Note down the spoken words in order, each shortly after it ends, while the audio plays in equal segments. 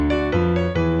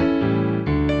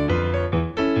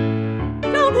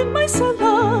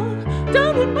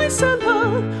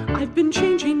Seller. I've been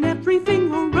changing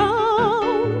everything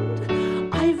around.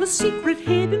 I've a secret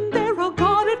hidden there, I'll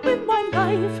guard it with my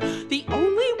life. The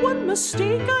only one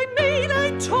mistake I made,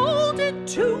 I told it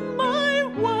to my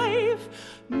wife.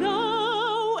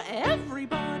 Now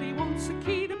everybody wants a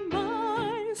key to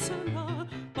my cellar,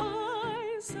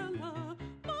 my cellar,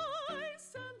 my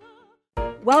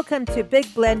cellar. Welcome to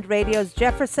Big Blend Radio's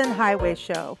Jefferson Highway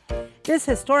Show. This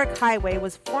historic highway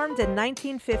was formed in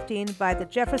 1915 by the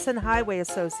Jefferson Highway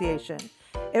Association.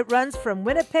 It runs from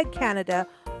Winnipeg, Canada,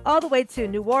 all the way to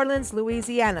New Orleans,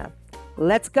 Louisiana.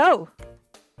 Let's go!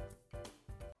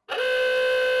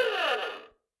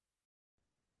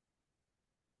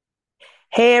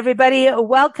 Hey everybody,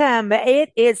 welcome.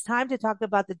 It is time to talk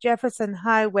about the Jefferson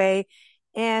Highway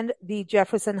and the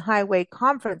Jefferson Highway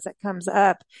Conference that comes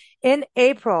up in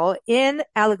April in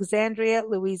Alexandria,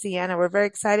 Louisiana. We're very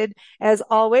excited. As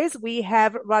always, we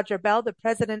have Roger Bell, the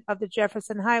president of the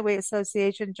Jefferson Highway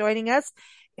Association, joining us.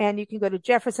 And you can go to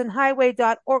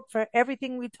jeffersonhighway.org for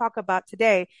everything we talk about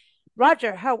today.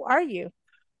 Roger, how are you?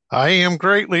 I am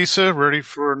great, Lisa. Ready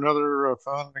for another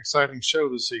fun and exciting show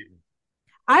this evening.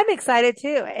 I'm excited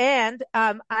too. And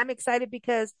I'm excited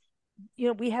because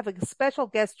we have a special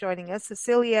guest joining us,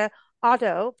 Cecilia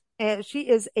Otto, and she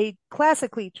is a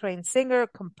classically trained singer,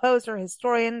 composer,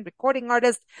 historian, recording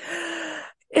artist,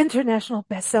 international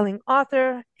best-selling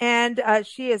author, and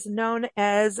she is known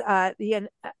as her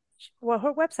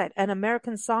website, An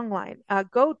American Songline.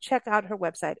 Go check out her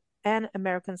website,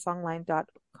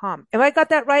 anamericансongline.com. Have I got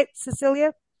that right,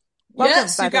 Cecilia? Welcome,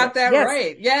 yes, you got that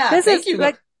right. Yeah, thank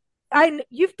you.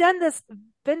 You've done this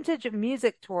vintage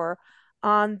music tour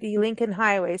on the Lincoln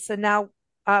Highway. So now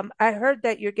I heard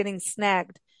that you're getting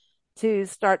snagged to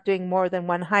start doing more than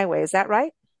one highway. Is that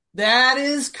right? That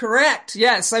is correct.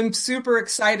 Yes, I'm super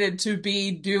excited to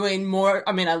be doing more.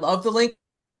 I mean, I love the Lincoln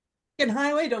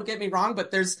Highway, don't get me wrong,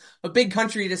 but there's a big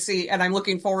country to see, and I'm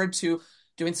looking forward to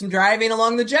doing some driving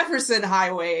along the Jefferson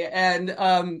Highway. And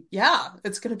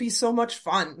it's going to be so much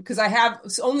fun because I have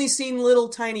only seen little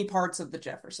tiny parts of the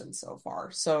Jefferson so far.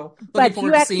 So looking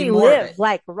forward to seeing more of it. But you actually live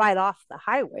like right off the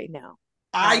highway now.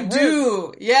 I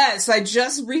do. Yes. I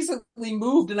just recently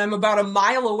moved and I'm about a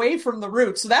mile away from the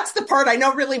route. So that's the part I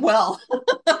know really well. Well,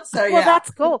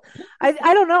 that's cool. I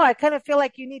don't know. I kind of feel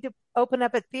like you need to open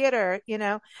up a theater,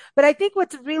 but I think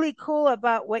what's really cool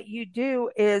about what you do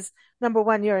is, number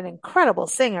one, you're an incredible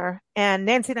singer, and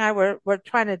Nancy and I were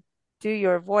trying to do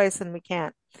your voice and we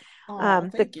can't.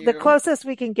 The closest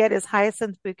we can get is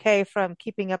Hyacinth Bouquet from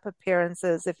Keeping Up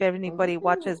Appearances. If anybody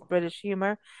watches British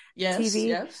humor TV,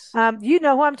 yes. You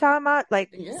know who I'm talking about?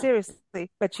 Seriously,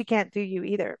 but she can't do you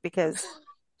either because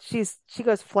she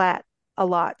goes flat a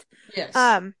lot. Yes.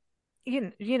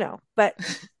 But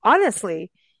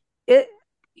honestly,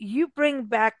 you bring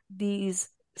back these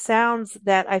sounds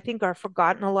that I think are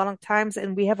forgotten a lot of times,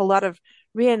 and we have a lot of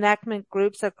reenactment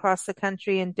groups across the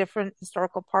country in different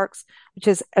historical parks, which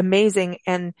is amazing.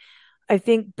 And I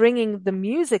think bringing the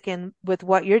music in with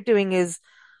what you're doing is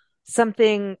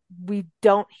something we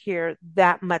don't hear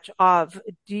that much of.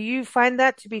 Do you find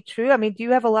that to be true? I mean, do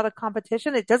you have a lot of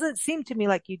competition? It doesn't seem to me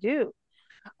like you do.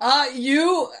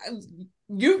 You've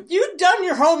done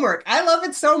your homework. I love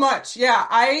it so much. Yeah.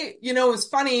 It was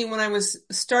funny when I was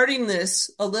starting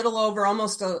this a little over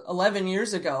almost 11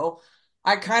 years ago,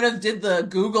 I kind of did the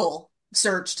Google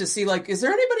search to see, is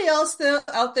there anybody else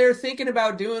out there thinking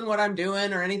about doing what I'm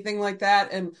doing or anything like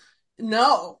that? And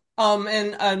no.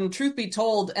 And truth be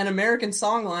told, An American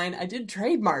Songline, I did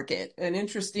trademark it. And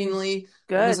interestingly,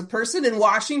 there was a person in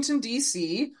Washington,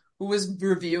 D.C. who was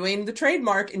reviewing the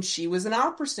trademark, and she was an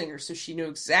opera singer. So she knew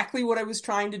exactly what I was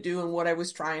trying to do and what I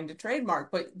was trying to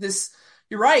trademark. But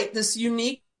you're right, this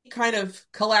unique kind of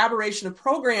collaboration of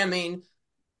programming,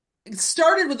 it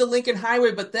started with the Lincoln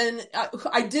Highway, but then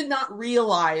I did not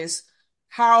realize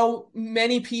how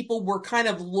many people were kind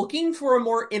of looking for a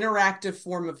more interactive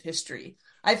form of history.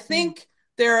 I think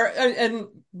and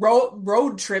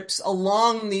road trips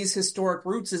along these historic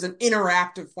routes is an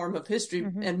interactive form of history,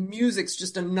 and music's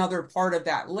just another part of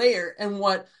that layer. And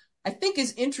what I think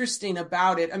is interesting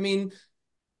about it, I mean,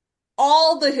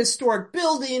 all the historic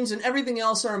buildings and everything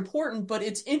else are important, but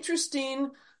it's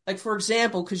interesting, for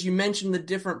example, because you mentioned the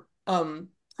different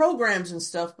programs and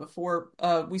stuff before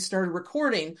we started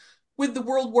recording. With the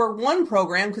World War I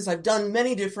program, because I've done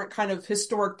many different kind of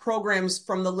historic programs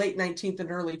from the late 19th and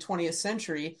early 20th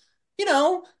century,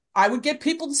 I would get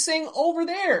people to sing Over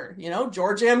There,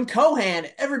 George M. Cohan.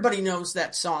 Everybody knows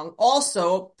that song.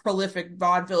 Also, prolific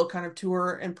vaudeville kind of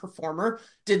tour and performer,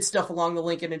 did stuff along the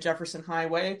Lincoln and Jefferson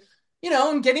Highway,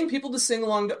 and getting people to sing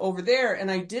along to Over There. And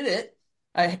I did it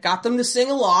I got them to sing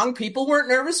along. People weren't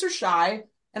nervous or shy.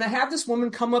 And I had this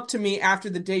woman come up to me after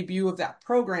the debut of that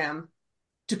program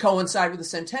to coincide with the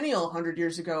centennial 100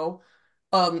 years ago,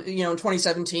 in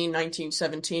 2017,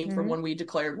 1917, from Mm-hmm. when we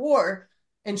declared war.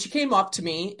 And she came up to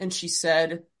me and she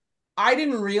said, I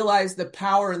didn't realize the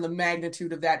power and the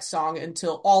magnitude of that song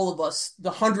until all of us, the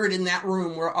 100 in that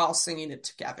room, were all singing it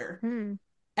together. Mm-hmm.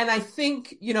 And I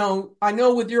think, I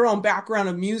know with your own background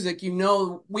of music,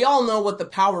 we all know what the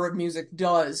power of music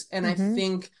does. And I Mm-hmm.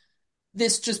 think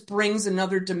this just brings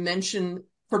another dimension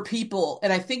for people.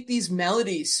 And I think these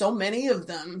melodies, so many of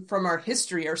them from our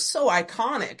history, are so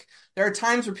iconic. There are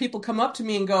times where people come up to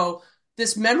me and go,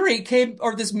 this memory came,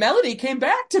 or this melody came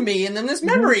back to me, and then this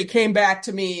Mm-hmm. memory came back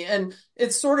to me. And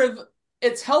it's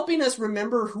helping us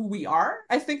remember who we are,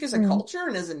 I think, as a Mm-hmm. culture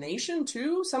and as a nation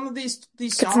too. Some of these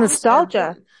It's songs are nostalgia.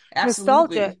 important.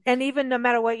 Nostalgia. Absolutely. And even no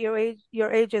matter what your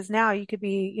age is now, you could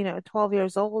be, 12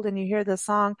 years old and you hear the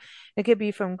song. It could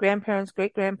be from grandparents,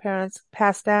 great grandparents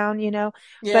passed down.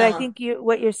 But I Yeah. think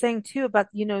what you're saying too about,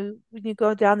 when you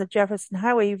go down the Jefferson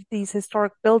Highway, you've these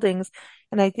historic buildings.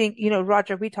 And I think,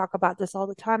 Roger, we talk about this all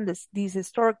the time, these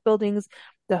historic buildings,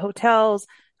 the hotels,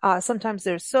 sometimes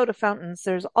there's soda fountains,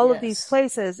 there's all of these Yes.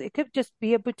 places. It could just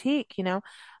be a boutique.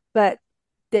 But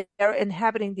they're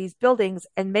inhabiting these buildings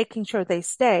and making sure they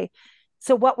stay.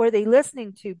 So what were they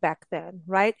listening to back then,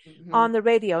 right? On Hmm. the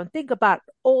radio. And think about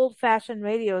old fashioned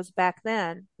radios back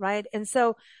then, right? And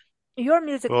so your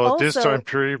music Well, at this also, time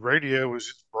period, radio was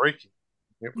just breaking.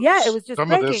 It yeah, it was was just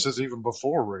some of breaking. this is even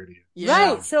before radio.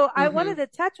 Right. Yeah. So, So I Hmm. wanted to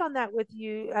touch on that with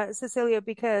you, Cecilia,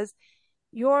 because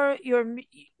your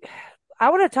I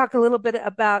want to talk a little bit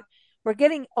about we're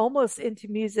getting almost into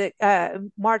music,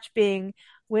 March being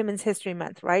Women's History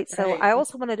Month, right? So Right. I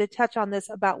also wanted to touch on this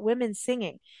about women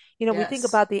singing. We think Yes.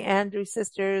 about the Andrews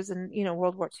sisters and,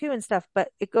 World War II and stuff, but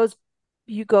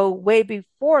you go way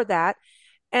before that.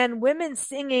 And women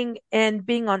singing and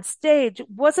being on stage,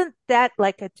 wasn't that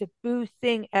like a taboo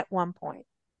thing at one point?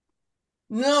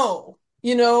 No,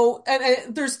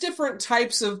 and there's different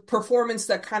types of performance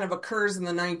that kind of occurs in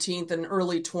the 19th and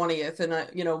early 20th.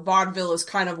 And, vaudeville is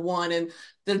kind of one. And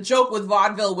the joke with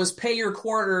vaudeville was pay your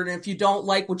quarter. And if you don't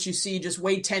like what you see, just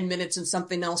wait 10 minutes and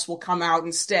something else will come out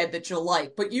instead that you'll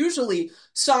like. But usually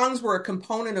songs were a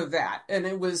component of that. And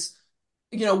it was,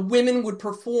 women would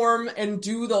perform and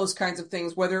do those kinds of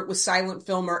things, whether it was silent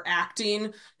film or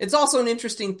acting. It's also an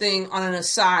interesting thing on an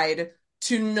aside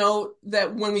to note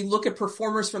that when we look at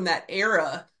performers from that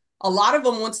era, a lot of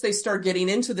them, once they start getting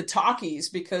into the talkies,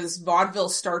 because vaudeville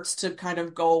starts to kind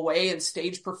of go away and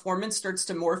stage performance starts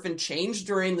to morph and change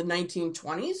during the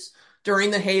 1920s,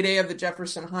 during the heyday of the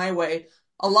Jefferson Highway,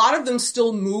 a lot of them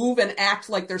still move and act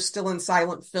like they're still in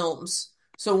silent films.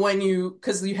 So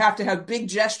because you have to have big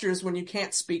gestures when you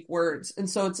can't speak words. And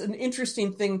so it's an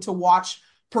interesting thing to watch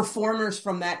performers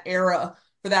from that era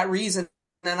for that reason.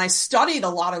 And I studied a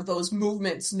lot of those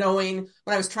movements, knowing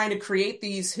when I was trying to create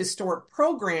these historic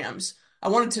programs, I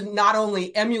wanted to not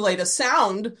only emulate a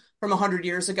sound from 100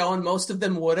 years ago, and most of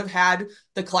them would have had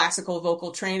the classical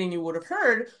vocal training you would have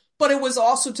heard, but it was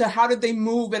also to how did they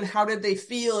move and how did they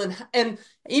feel and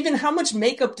even how much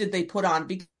makeup did they put on,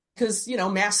 because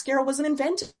mascara wasn't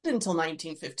invented until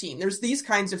 1915. There's these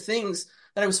kinds of things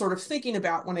that I was sort of thinking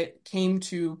about when it came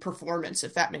to performance,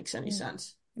 if that makes any Mm.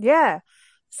 sense. Yeah.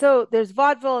 So there's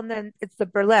vaudeville and then it's the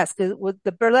burlesque.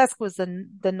 The burlesque was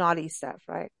the naughty stuff,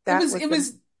 right? It That was was it the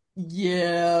was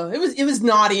yeah, it was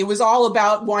naughty. It was all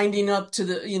about winding up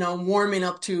to warming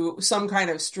up to some kind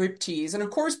of striptease. And of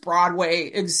course Broadway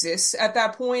exists at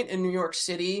that point in New York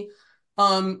City.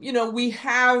 We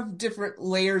have different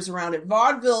layers around it.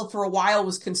 Vaudeville for a while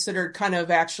was considered kind of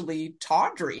actually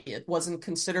tawdry. It wasn't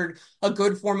considered a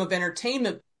good form of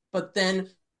entertainment, but then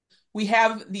we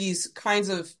have these kinds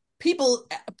of people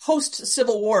post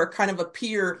Civil War kind of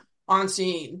appear on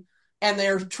scene, and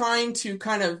they're trying to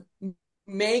kind of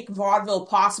make vaudeville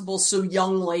possible so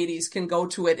young ladies can go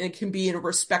to it and it can be a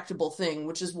respectable thing,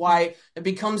 which is why it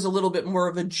becomes a little bit more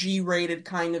of a G-rated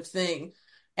kind of thing.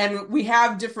 And we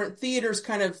have different theaters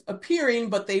kind of appearing,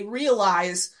 but they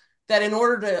realize that in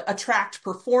order to attract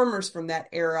performers from that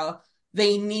era,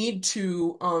 they need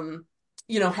to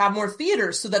have more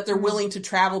theaters so that they're mm, willing to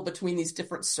travel between these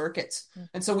different circuits. mm,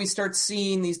 And so we start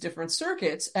seeing these different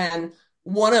circuits. And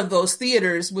one of those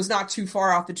theaters was not too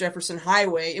far off the Jefferson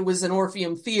Highway. It was an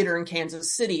Orpheum Theater in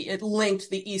Kansas City. It linked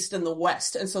the East and the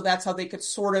West. And so that's how they could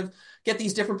sort of get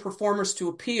these different performers to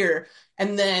appear.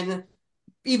 And then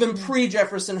even mm,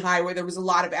 pre-Jefferson Highway, there was a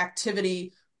lot of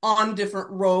activity on different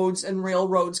roads and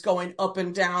railroads going up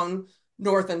and down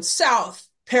north and south,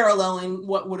 paralleling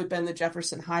what would have been the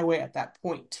Jefferson Highway at that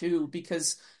point too,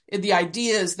 because the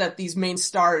idea is that these main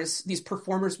stars, these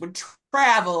performers would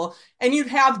travel, and you'd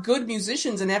have good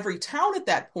musicians in every town at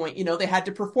that point. You know, they had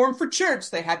to perform for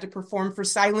church, they had to perform for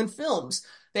silent films,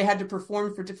 they had to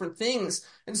perform for different things.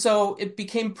 And so it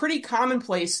became pretty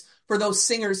commonplace for those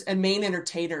singers and main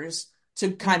entertainers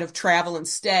to kind of travel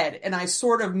instead. And I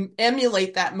sort of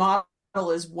emulate that model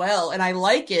as well. And I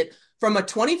like it from a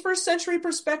 21st century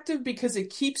perspective because it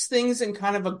keeps things in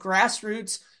kind of a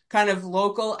grassroots, kind of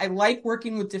local. I like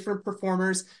working with different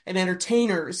performers and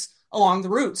entertainers along the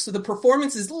route. So the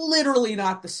performance is literally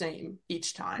not the same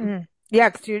each time. Yeah,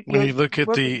 because When you you're look at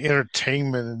working. the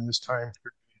entertainment in this time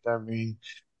period, I mean,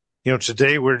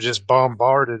 today we're just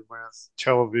bombarded with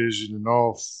television and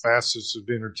all facets of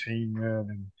entertainment,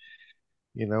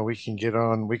 and we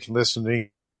can listen to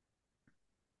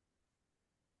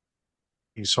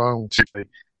any song today.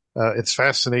 It's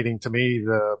fascinating to me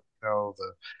the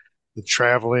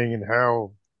traveling and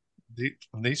how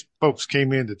when these folks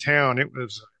came into town, it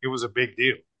was a big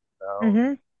deal.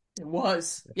 Hmm. It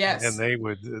was, And yes. they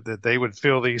would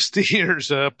fill these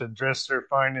theaters up and dress their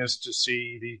finest to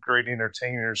see these great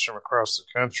entertainers from across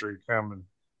the country come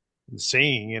and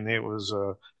sing. And it was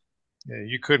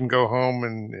you couldn't go home,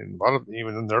 and a lot of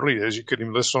even in the early days you couldn't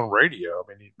even listen on radio.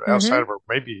 I mean, outside Hmm. of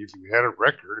maybe if you had a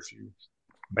record, if you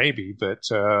maybe, but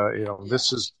Yeah.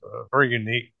 this is a very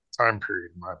unique time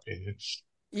period in my opinion.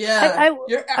 I, Yeah. I,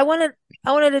 You're, I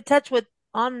wanted to touch with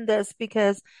on this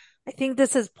because I think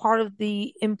this is part of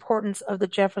the importance of the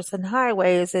Jefferson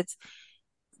Highway is it's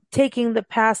taking the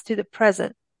past to the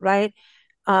present, right?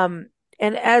 Um,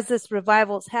 and as this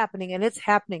revival is happening, and it's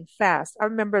happening fast. I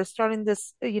remember starting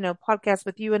this, podcast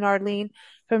with you and Arlene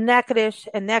from Natchitoches,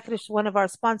 and Natchitoches, one of our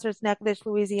sponsors, Natchitoches,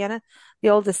 Louisiana, the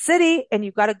oldest city, and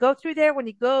you've got to go through there when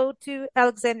you go to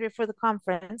Alexandria for the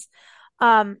conference.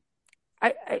 Um,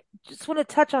 I just want to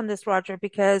touch on this, Roger,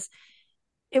 because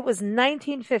it was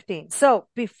 1915. So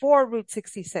before Route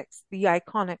 66, the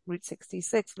iconic Route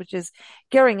 66, which is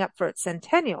gearing up for its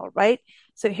centennial, right?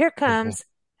 So here Mhm. comes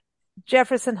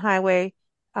Jefferson Highway,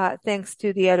 thanks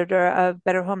to the editor of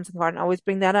Better Homes and Garden. I always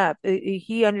bring that up.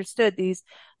 He understood these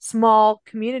small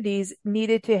communities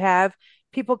needed to have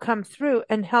people come through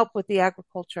and help with the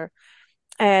agriculture,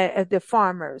 the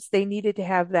farmers. They needed to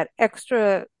have that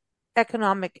extra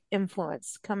economic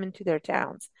influence come into their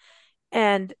towns.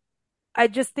 And I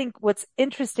just think what's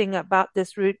interesting about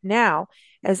this route now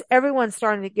is everyone's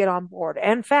starting to get on board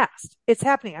and fast. It's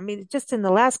happening. I mean, just in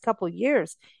the last couple of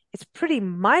years, it's pretty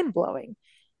mind blowing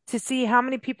to see how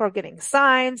many people are getting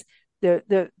signs,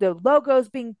 the logos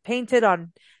being painted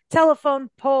on telephone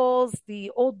poles,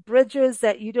 the old bridges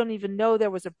that you don't even know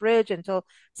there was a bridge until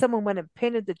someone went and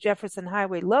painted the Jefferson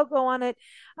Highway logo on it.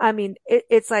 I mean,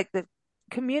 it's like the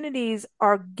communities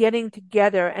are getting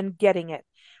together and getting it.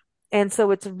 And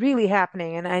so it's really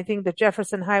happening. And I think the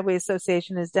Jefferson Highway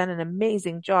Association has done an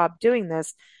amazing job doing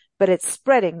this, but it's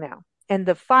spreading now. And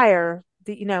the fire,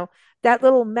 that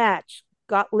little match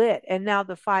got lit. And now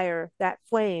the fire, that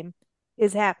flame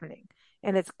is happening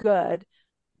and it's good.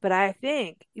 But I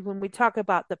think when we talk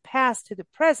about the past to the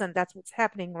present, that's what's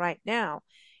happening right now.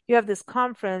 You have this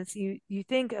conference. You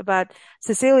think about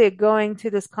Cecilia going to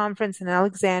this conference in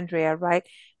Alexandria, right?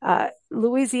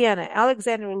 Louisiana,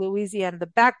 Alexandria, Louisiana. The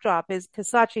backdrop is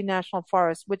Kisatchie National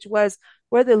Forest, which was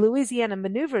where the Louisiana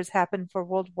maneuvers happened for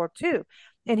World War II.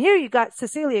 And here you got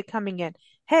Cecilia coming in.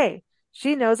 Hey,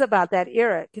 she knows about that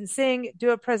era, can sing, do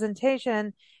a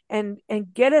presentation, and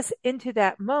get us into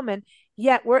that moment.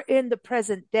 Yet we're in the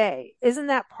present day. Isn't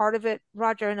that part of it,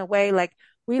 Roger, in a way? Like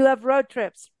we love road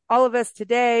trips. All of us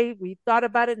today, we thought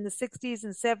about it in the 60s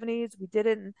and 70s. We did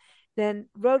it. And then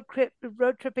road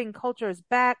tripping culture is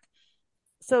back.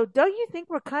 So don't you think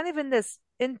we're kind of in this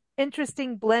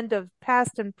interesting blend of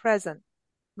past and present,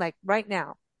 like right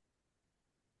now,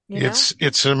 you know?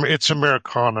 It's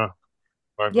Americana.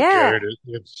 I look at Yeah. it.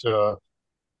 It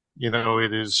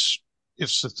is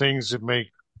it's the things that make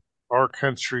our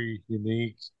country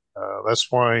unique.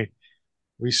 That's why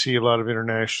we see a lot of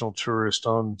international tourists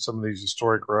on some of these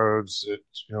historic roads that,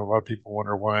 a lot of people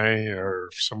wonder why are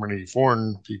so many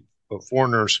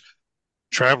foreigners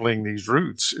traveling these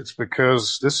routes. It's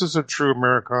because this is a true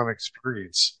Americana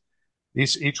experience.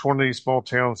 Each one of these small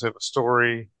towns have a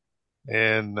story,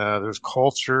 and there's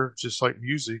culture, just like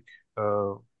music,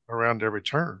 uh, around every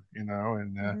turn, and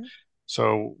Mm-hmm.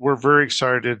 so we're very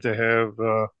excited to have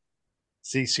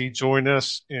CC join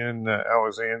us in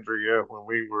Alexandria when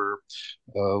we were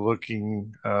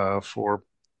looking for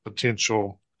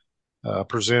potential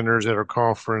presenters at our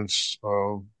conference.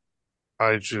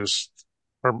 I just,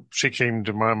 she came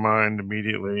to my mind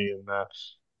immediately, and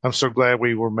I'm so glad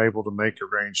we were able to make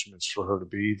arrangements for her to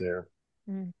be there.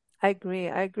 I agree.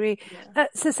 I agree. Yeah.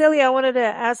 Cecilia, I wanted to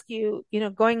ask you,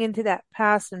 going into that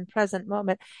past and present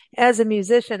moment as a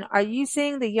musician, are you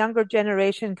seeing the younger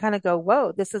generation kind of go,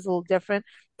 whoa, this is a little different.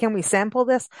 Can we sample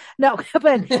this? No,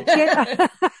 but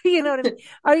you know what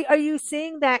I mean? Are you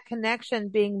seeing that connection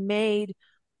being made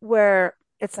where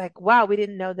it's like, wow, we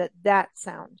didn't know that that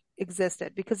sound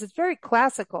existed because it's very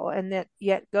classical and that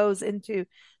yet goes into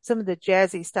some of the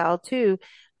jazzy style too,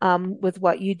 with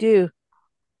what you do.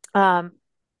 Um,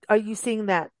 are you seeing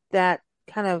that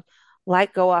kind of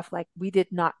light go off like we did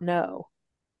not know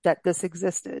that this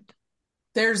existed?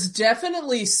 There's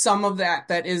definitely some of that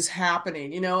is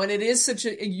happening, and it is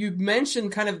you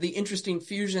mentioned kind of the interesting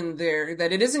fusion there,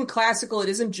 that it isn't classical, it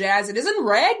isn't jazz, it isn't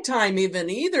ragtime even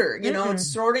either. It's Mm-mm.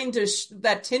 sorting to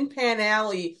that Tin Pan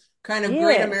Alley kind of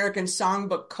great Yeah. American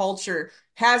songbook culture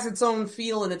has its own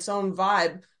feel and its own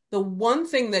vibe. The one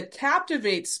thing that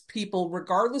captivates people,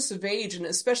 regardless of age, and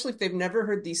especially if they've never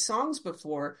heard these songs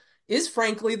before, is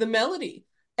frankly the melody.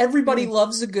 Everybody Mm,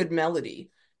 loves a good melody.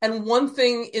 And one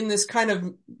thing in this kind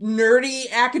of nerdy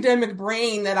academic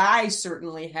brain that I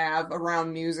certainly have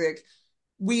around music,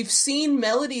 we've seen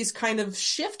melodies kind of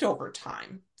shift over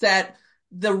time, that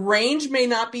the range may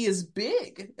not be as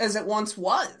big as it once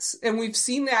was. And we've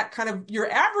seen that kind of your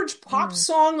average pop mm.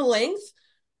 song length,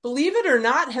 believe it or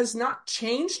not, has not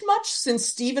changed much since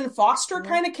Stephen Foster Well,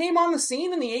 kind of came on the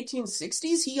scene in the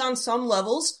 1860s. He, on some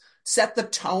levels, set the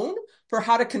tone for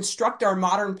how to construct our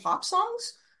modern pop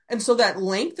songs. And so that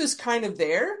length is kind of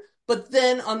there. But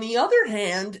then on the other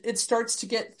hand, it starts to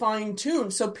get fine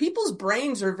tuned. So people's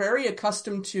brains are very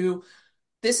accustomed to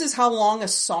this is how long a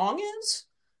song is,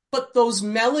 but those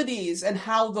melodies and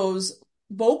how those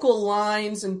vocal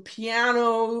lines and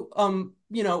piano,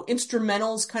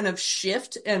 instrumentals kind of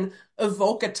shift and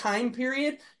evoke a time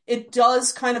period, it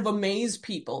does kind of amaze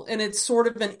people. And it's sort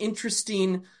of an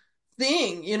interesting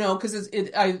thing, because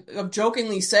I've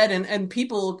jokingly said, and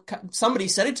people, somebody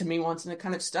said it to me once, and it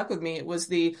kind of stuck with me. It was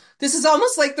this is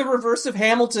almost like the reverse of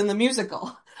Hamilton the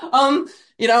musical, and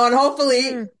hopefully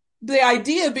mm, the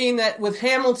idea being that with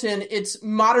Hamilton, it's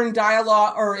modern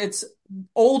dialogue or it's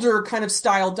older kind of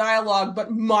style dialogue,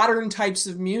 but modern types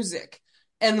of music.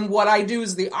 And what I do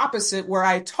is the opposite, where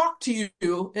I talk to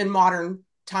you in modern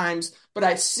times, but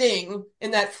I sing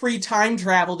in that free time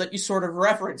travel that you sort of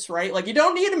reference, right? Like you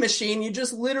don't need a machine, you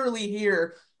just literally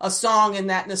hear a song and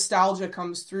that nostalgia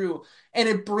comes through and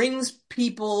it brings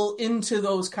people into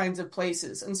those kinds of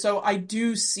places. And so I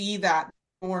do see that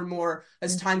more and more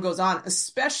as mm, time goes on,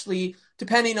 especially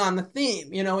depending on the theme.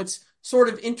 It's sort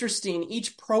of interesting.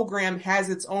 Each program has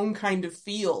its own kind of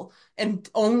feel and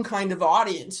own kind of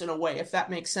audience in a way, if that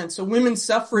makes sense. So women's mm.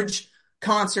 suffrage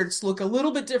concerts look a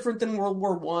little bit different than World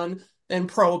War One than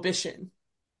Prohibition,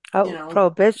 you Oh, know?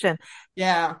 prohibition.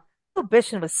 Yeah.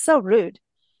 Prohibition was so rude.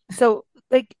 So,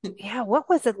 like, yeah, what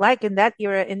was it like in that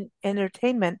era in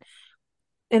entertainment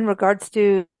in regards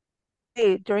to,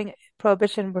 hey, during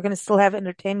prohibition, we're going to still have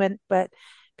entertainment, but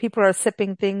people are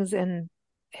sipping things in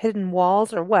hidden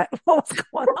walls or what? What was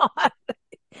going on?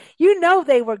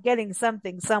 They were getting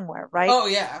something somewhere, right? Oh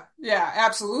yeah. Yeah,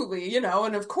 absolutely.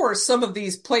 And of course some of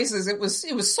these places it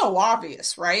was so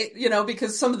obvious, right?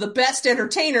 Because some of the best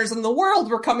entertainers in the world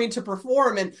were coming to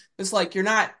perform and it's like you're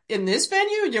not in this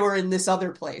venue, you were in this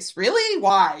other place. Really?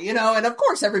 Why? And of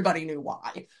course everybody knew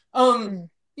why. Mm,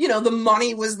 The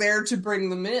money was there to bring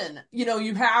them in.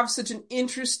 You have such an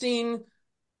interesting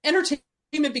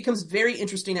entertainment becomes very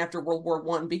interesting after World War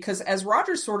One because as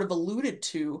Roger sort of alluded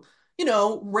to,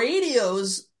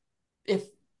 radios if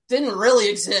didn't really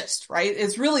exist, right?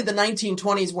 It's really the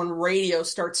 1920s when radio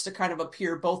starts to kind of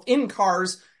appear both in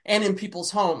cars and in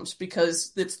people's homes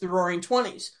because it's the roaring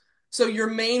 20s. So your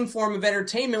main form of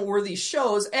entertainment were these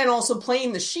shows and also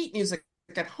playing the sheet music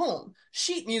at home.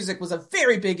 Sheet music was a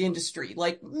very big industry,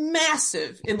 like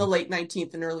massive in the late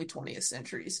 19th and early 20th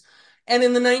centuries. And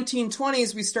in the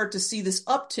 1920s, we start to see this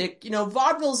uptick.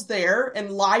 Vaudeville's there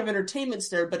and live entertainment's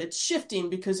there, but it's shifting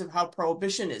because of how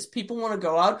prohibition is. People want to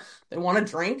go out, they want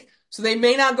to drink, so they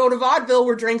may not go to vaudeville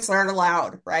where drinks aren't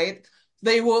allowed, right?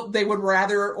 They would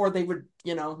rather, or they would,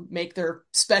 make their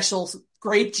special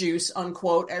grape juice,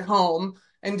 unquote, at home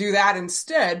and do that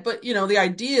instead. But, the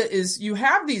idea is you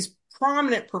have these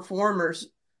prominent performers,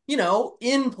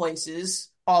 in places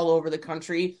all over the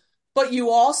country, but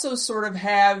you also sort of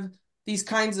have these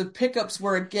kinds of pickups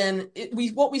where again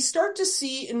what we start to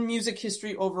see in music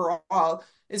history overall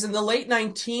is in the late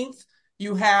 19th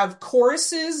you have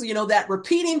choruses, that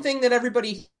repeating thing that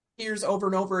everybody hears over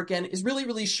and over again is really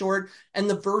really short and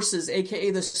the verses,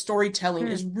 aka the storytelling,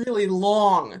 mm, is really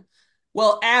long.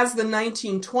 Well, as the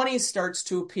 1920s starts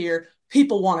to appear,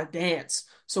 people want to dance.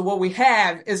 So what we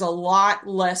have is a lot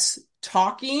less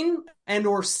talking and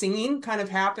or singing kind of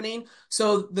happening.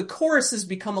 So the chorus has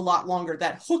become a lot longer.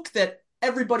 That hook that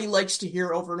everybody likes to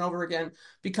hear over and over again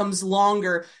becomes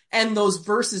longer, and those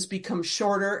verses become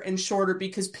shorter and shorter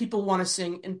because people want to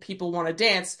sing and people want to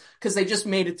dance because they just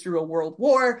made it through a world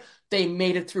war. They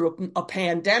made it through a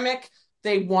pandemic.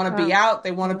 They want to be out.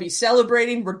 They want to be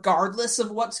celebrating regardless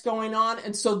of what's going on.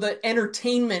 And so the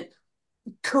entertainment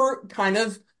kind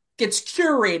of gets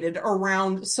curated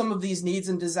around some of these needs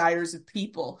and desires of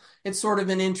people. It's sort of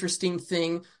an interesting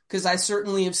thing because I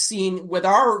certainly have seen with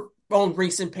our own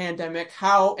recent pandemic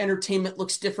how entertainment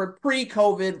looks different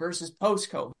pre-COVID versus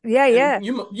post-COVID. Yeah, And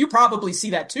yeah. you probably see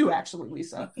that too, actually,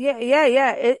 Lisa. Yeah, yeah,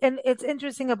 yeah. And it's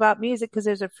interesting about music because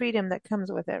there's a freedom that comes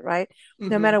with it, right?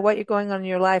 No matter Mm-hmm. what you're going on in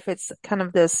your life, it's kind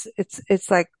of this, it's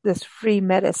like this free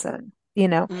medicine, you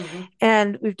know? Mm-hmm.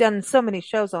 And we've done so many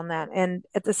shows on that. And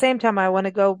at the same time, I want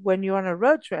to go when you're on a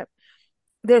road trip,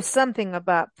 there's something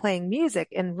about playing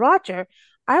music. And Roger,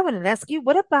 I want to ask you,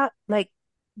 what about like,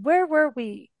 where were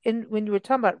we in when you were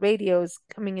talking about radios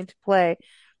coming into play?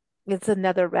 It's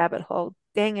another rabbit hole.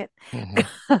 Dang it, Hmm.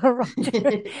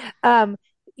 Roger. Um,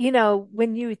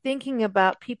 when you're thinking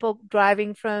about people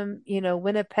driving from,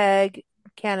 Winnipeg,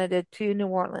 Canada to New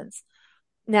Orleans.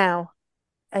 Now,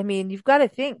 I mean, you've got to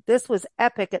think this was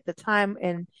epic at the time.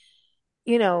 And,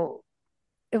 you know,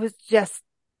 it was just,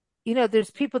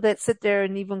 there's people that sit there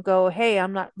and even go, "Hey,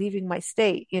 I'm not leaving my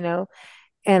state," and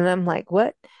I'm like,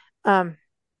 what? Um,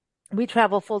 we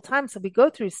travel full time, so we go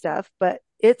through stuff, but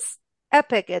it's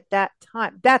epic at that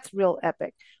time. That's real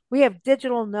epic. We have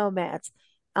digital nomads.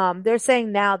 They're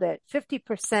saying now that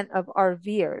 50% of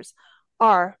RVers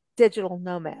are digital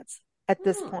nomads at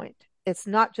this Hmm. point. It's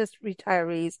not just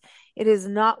retirees. It is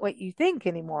not what you think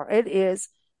anymore. It is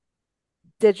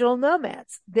digital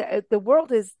nomads. The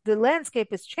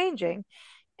landscape is changing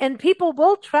and people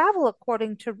will travel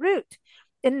according to route.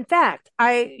 In fact,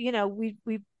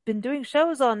 we've been doing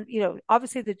shows on,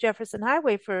 obviously the Jefferson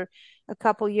Highway for a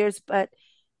couple years, but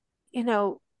you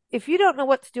know, if you don't know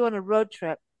what to do on a road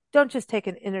trip, don't just take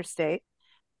an interstate.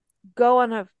 Go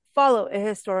on follow a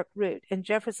historic route, and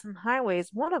Jefferson Highway is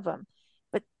one of them.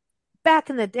 But back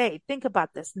in the day, think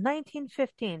about this: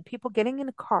 1915, people getting in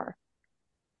a car.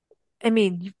 I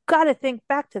mean, you've got to think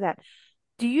back to that.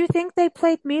 Do you think they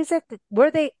played music?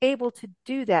 Were they able to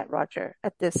do that, Roger,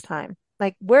 at this time?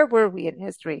 Like, where were we in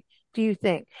history, do you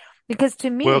think? Because to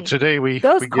Well, me, today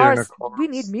those we get in a cars, car. we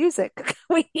need music.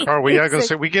 We need I gonna music.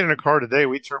 say we get in a car today.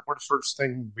 What the first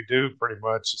thing we do pretty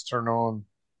much is turn on.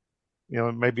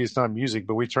 Maybe it's not music,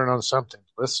 but we turn on something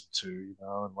to listen to. And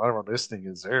a lot of our listening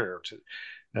is there.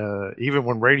 Even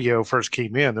when radio first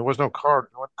came in, there was no car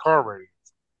radio.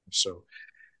 So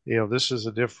this is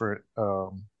a different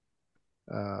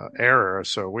era.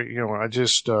 So I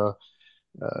just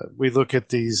we look at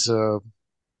these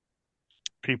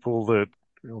people that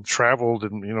traveled,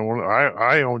 and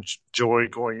I enjoy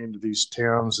going into these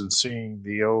towns and seeing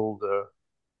the old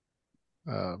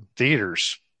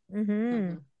theaters. Hmm.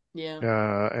 Mm-hmm.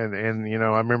 Yeah. And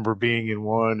I remember being in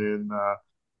one in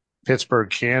Pittsburgh,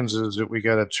 Kansas, that we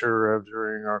got a tour of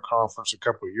during our conference a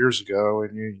couple of years ago,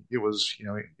 and it was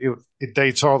it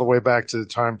dates all the way back to the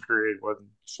time period when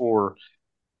before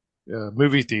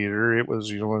movie theater. It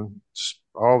was when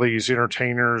all these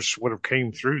entertainers would have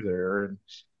came through there, and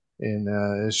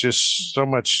it's just so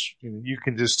much. You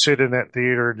can just sit in that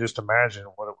theater and just imagine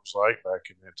what it was like back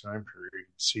in that time period. You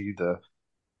can see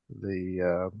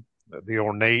the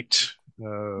ornate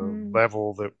Mm.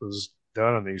 level that was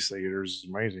done in these theaters is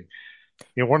amazing.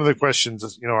 One of the questions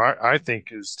is, I think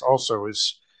is also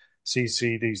is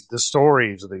CC the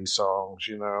stories of these songs.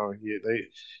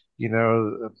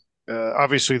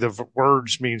 Obviously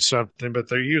words mean something, but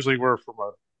they usually were from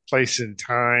a place in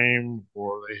time,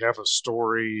 or they have a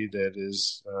story that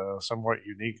is somewhat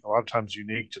unique. A lot of times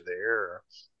unique to the era.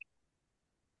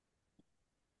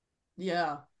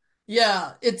 Yeah.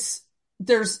 Yeah. It's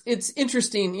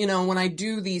interesting, when I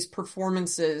do these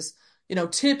performances,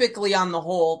 typically on the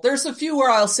whole, there's a few where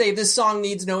I'll say this song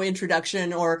needs no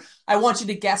introduction, or I want you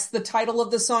to guess the title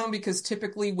of the song, because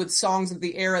typically with songs of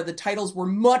the era, the titles were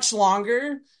much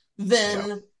longer Yeah.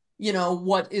 than,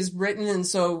 what is written. And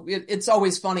so it's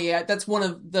always funny. That's one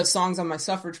of the songs on my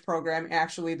suffrage program,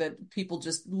 actually, that people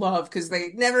just love because they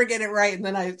never get it right. And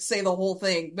then I say the whole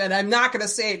thing, but I'm not going to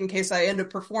say it in case I end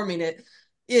up performing it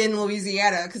in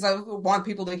Louisiana because I want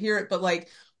people to hear it. But like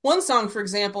one song, for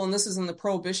example, and this is in the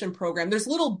Prohibition program, there's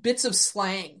little bits of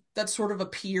slang that sort of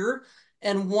appear.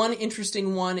 And one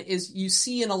interesting one is you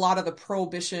see in a lot of the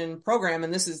Prohibition program,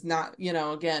 and this is not,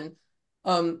 again,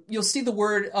 you'll see the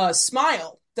word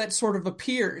smile that sort of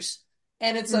appears.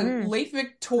 And it's a Mm-hmm. late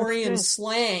That's Victorian true.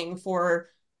 slang for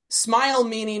smile,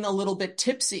 meaning a little bit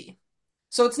tipsy.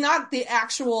 So it's not the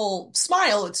actual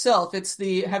smile itself. It's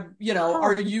the Huh.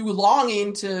 are you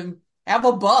longing to have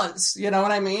a buzz? You know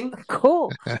what I mean?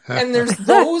 Cool. And there's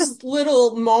those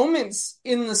little moments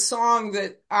in the song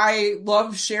that I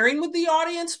love sharing with the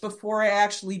audience before I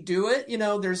actually do it.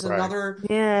 Right.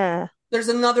 Yeah. There's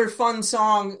another fun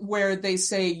song where they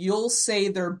say you'll say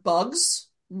they're bugs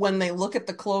when they look at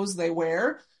the clothes they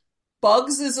wear.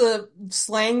 Bugs is a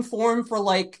slang form for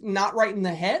like not right in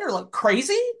the head or like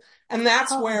crazy. And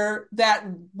that's Oh. where that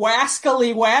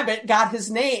wascally wabbit got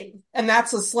his name. And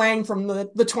that's a slang from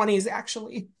the 20s,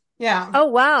 actually. Yeah. Oh,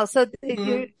 wow. So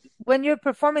Mhm. when you're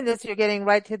performing this, you're getting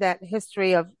right to that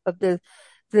history of the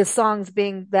songs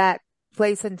being that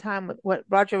place and time with what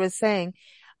Roger was saying.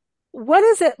 What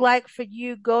is it like for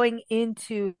you going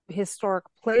into historic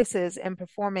places and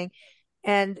performing?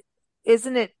 And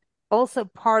isn't it also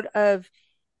part of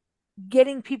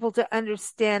getting people to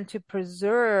understand to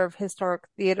preserve historic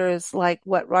theaters like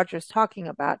what Roger's talking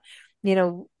about?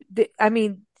 I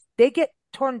mean, they get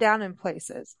torn down in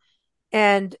places.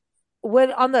 And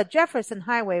when on the Jefferson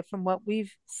Highway, from what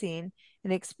we've seen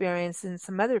and experienced in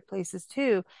some other places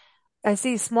too, I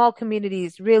see small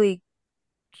communities really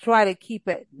try to keep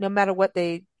it no matter what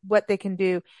they can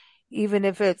do, even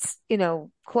if it's,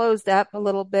 closed up a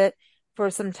little bit for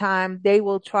some time, they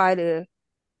will try to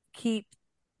keep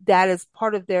that as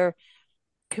part of their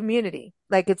community.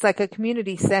 Like it's like a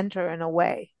community center in a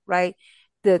way, right?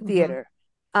 The Mhm. theater.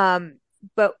 Um,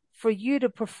 but for you to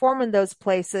perform in those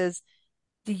places,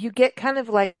 do you get kind of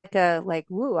like,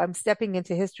 woo, I'm stepping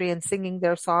into history and singing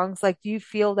their songs? Like, do you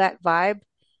feel that vibe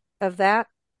of that?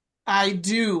 I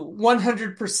do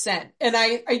 100%. And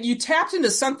you tapped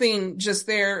into something just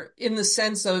there in the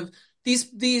sense of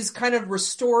these kind of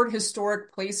restored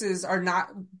historic places are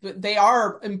not, they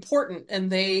are important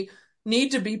and they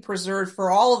need to be preserved for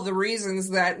all of the reasons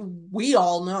that we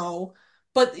all know.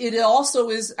 But it also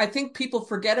is, I think people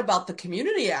forget about the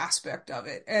community aspect of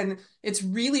it. And it's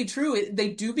really true. They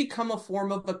do become a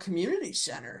form of a community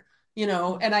center,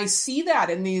 and I see that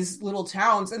in these little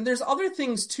towns. And there's other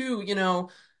things too,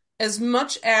 as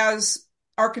much as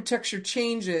architecture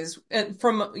changes and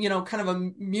from kind of a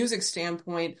music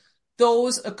standpoint,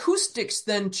 those acoustics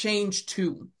then change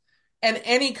too, and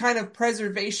any kind of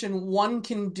preservation one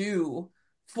can do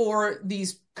for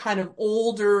these kind of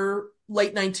older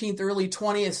late 19th early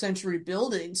 20th century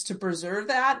buildings to preserve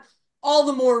that, all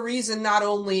the more reason not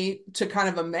only to kind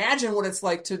of imagine what it's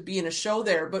like to be in a show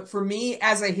there, but for me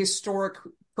as a historic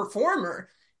performer,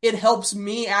 it helps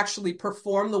me actually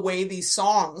perform the way these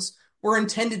songs were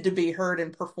intended to be heard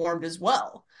and performed as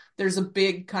well. There's a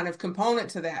big kind of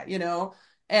component to that,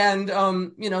 And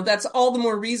that's all the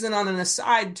more reason on an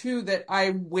aside too that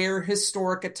I wear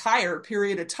historic attire,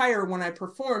 period attire when I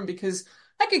perform because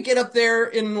I could get up there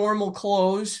in normal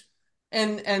clothes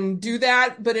and do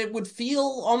that, but it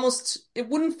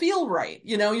wouldn't feel right.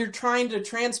 You're trying to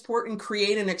transport and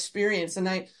create an experience. And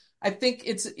I think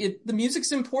the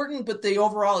music's important, but the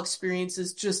overall experience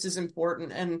is just as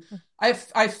important. And I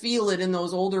feel it in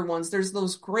those older ones. There's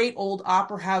those great old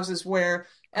opera houses where,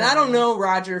 and I Oh don't yeah. know,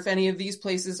 Roger, if any of these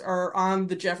places are on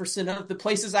the Jefferson. Of the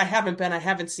places I haven't been, I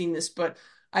haven't seen this, but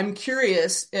I'm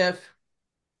curious if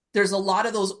there's a lot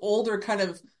of those older kind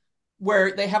of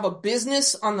where they have a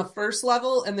business on the first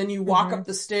level and then you walk Hmm. up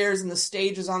the stairs and the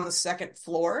stage is on the second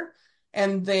floor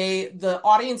and the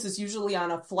audience is usually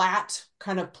on a flat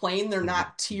kind of plane. They're Mhm.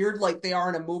 not tiered like they are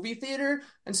in a movie theater,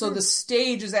 and so Hmm. the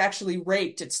stage is actually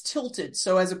raked, it's tilted,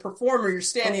 so as a performer you're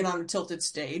standing Oh, on a tilted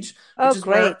stage, oh, which is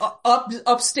where great.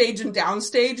 upstage and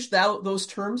downstage those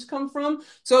terms come from.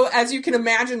 So as you can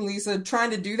imagine, Lisa,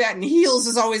 trying to do that in heels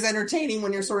is always entertaining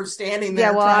when you're sort of standing Yeah,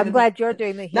 there well, trying I'm to glad you're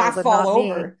doing the heels not and fall not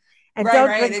me. over. And Right,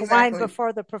 don't right, drink wine exactly.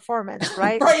 before the performance,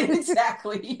 right? Right,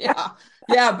 exactly. Yeah.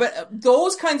 Yeah, but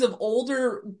those kinds of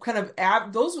older kind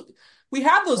of those we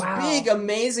have those big Wow.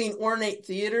 amazing ornate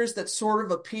theaters that sort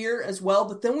of appear as well,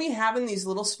 but then we have in these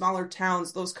little smaller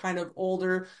towns those kind of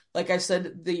older, like I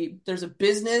said, there's a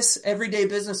business, everyday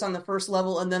business on the first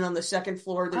level, and then on the second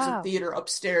floor there's a Wow. theater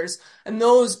upstairs, and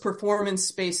those performance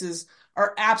spaces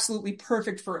are absolutely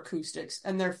perfect for acoustics,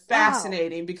 and they're Wow.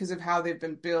 fascinating because of how they've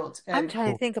been built. I'm And trying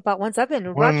to Well, think about ones I've been.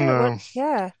 one Roger, what?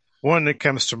 Yeah. one that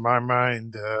comes to my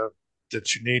mind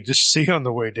that you need to see on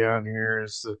the way down here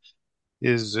is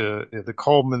the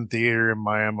Coleman Theater in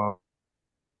Miami,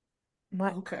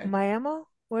 okay, Miami?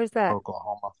 Where's that?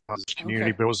 Oklahoma. This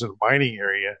community, okay. but it was in a mining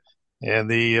area, and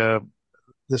the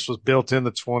this was built in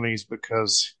the 20s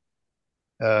because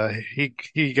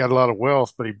he got a lot of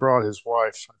wealth, but he brought his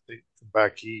wife, I think,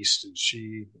 back east, and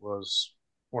she was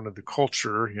wanted the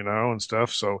culture, and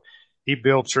stuff. So he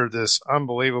built her this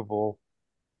unbelievable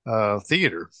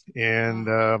theater, and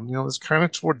it's kind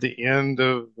of toward the end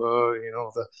of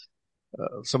the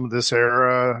some of this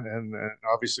era, and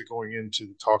obviously going into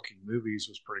the talking movies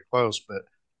was pretty close, but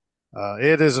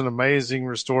it is an amazing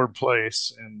restored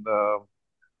place, and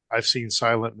I've seen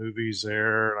silent movies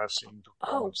there, and I've seen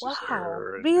Oh, performances wow.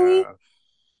 there, and Really?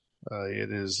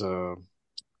 it is uh,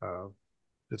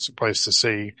 it's a place to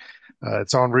see.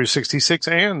 It's on Route 66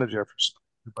 and the Jefferson,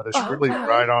 but it's Oh, really wow.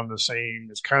 right Okay. on the same.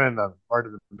 It's kind of in the right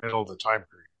of the middle of the time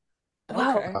period.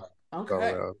 Wow. Okay. Uh, so,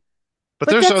 Okay. but But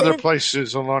there's that's other in,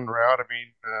 places along the route. I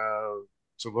mean,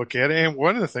 to look at, and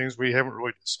one of the things we haven't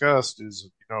really discussed is,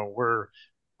 where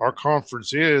our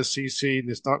conference is. CC, and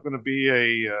it's not going to be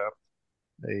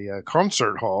a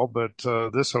concert hall, but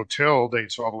this hotel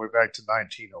dates all the way back to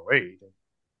 1908.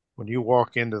 When you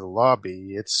walk into the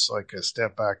lobby, it's like a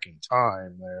step back in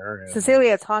time there, and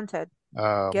Cecilia, it's haunted.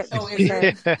 Get Oh, is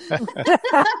prepared.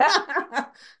 it?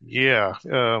 yeah,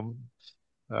 yeah.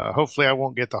 Hopefully, I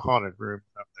won't get the haunted room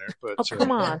up there, Oh, but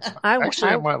come on.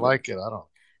 actually, I might like it. I don't.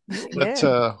 But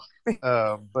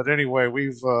Yeah. but anyway,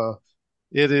 we've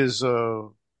it is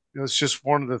it's just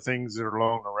one of the things that are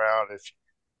along the route. If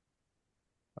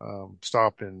you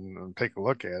stop and take a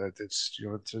look at it, it's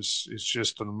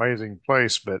just an amazing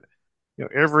place. But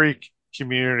every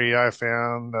community I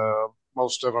found,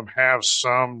 most of them have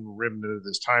some remnant of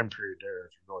this time period there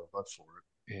if you really look for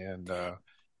it, and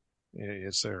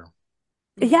it's there.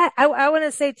 Yeah, I want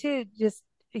to say too, just,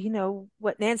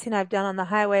 what Nancy and I've done on the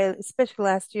highway, especially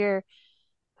last year,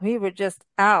 we were just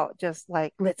out, just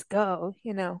like, let's go,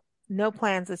 no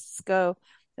plans, let's just go.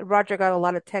 Roger got a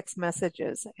lot of text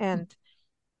messages and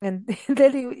then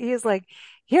he was like,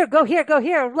 here, go here, go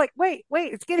here. I'm like, wait,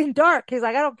 it's getting dark. He's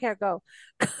like, I don't care, go.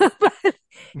 But,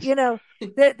 you know,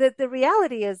 the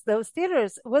reality is those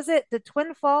theaters, was it the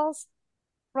Twin Falls,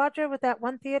 Roger, with that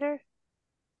one theater?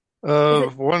 Is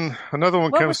it, Another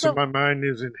one what was comes to the, my mind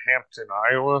is in Hampton,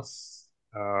 Iowa.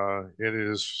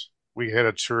 We had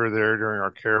a tour there during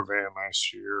our caravan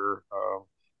last year.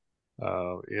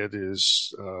 It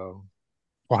is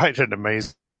quite an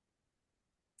amazing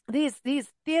these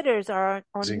theaters are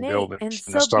ornate building and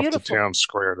so just off the beautiful. town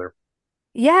square there.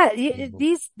 Yeah,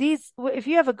 Mhm. if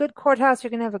you have a good courthouse,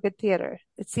 you're gonna have a good theater.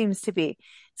 It seems to be. It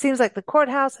seems like the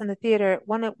courthouse and the theater,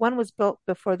 one was built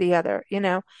before the other,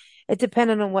 It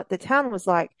depended on what the town was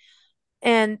like.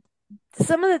 And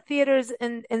some of the theaters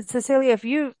in Cecilia, if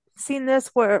you've seen this,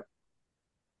 where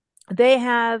they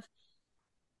have,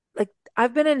 like,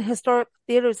 I've been in historic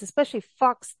theaters, especially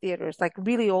Fox theaters, like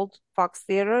really old Fox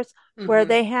theaters, where Hmm.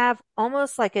 they have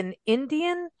almost like an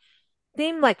Indian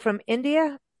theme, like from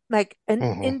India, like an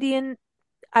Mhm. Indian.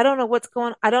 I don't know what's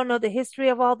going. I don't know the history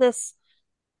of all this,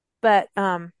 but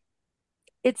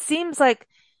it seems like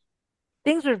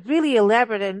things were really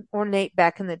elaborate and ornate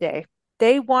back in the day.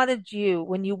 They wanted you,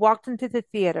 when you walked into the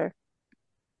theater,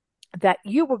 that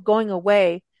you were going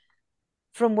away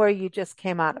from where you just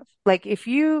came out of. Like if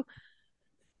you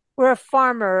were a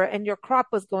farmer and your crop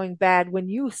was going bad, when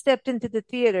you stepped into the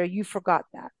theater, you forgot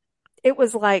that. It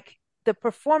was like the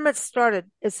performance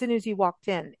started as soon as you walked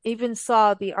in, even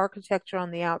saw the architecture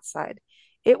on the outside.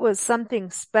 It was something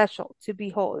special to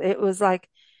behold. It was like,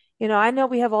 I know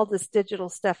we have all this digital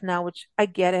stuff now, which I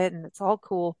get it and it's all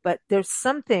cool, but there's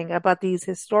something about these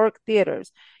historic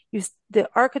theaters. The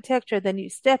architecture, then you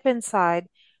step inside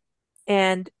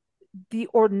and the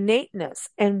ornateness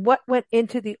and what went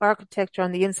into the architecture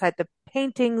on the inside, the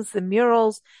paintings, the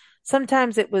murals.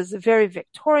 Sometimes it was very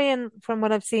Victorian from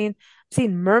what I've seen. I've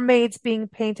seen mermaids being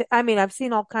painted. I mean, I've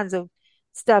seen all kinds of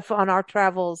stuff on our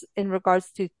travels in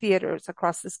regards to theaters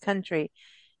across this country.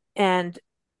 And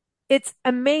it's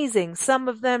amazing. Some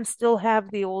of them still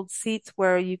have the old seats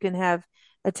where you can have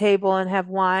a table and have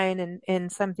wine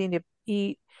and something to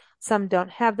eat. Some don't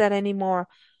have that anymore.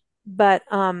 But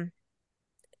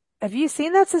have you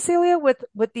seen that, Cecilia, with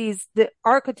the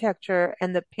architecture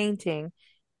and the painting,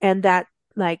 and that,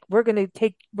 like, we're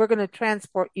gonna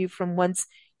transport you from once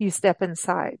you step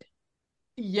inside.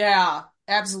 Yeah,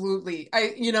 absolutely.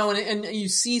 And you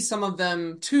see some of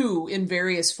them too in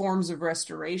various forms of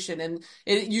restoration. And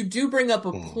you do bring up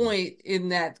a Mhm. point in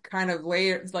that kind of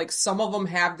layer, like some of them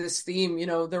have this theme.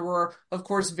 There were, of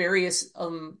course, various,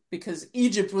 because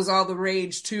Egypt was all the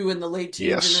rage too in the late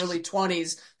teens and Yes, early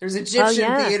 20s. There's Oh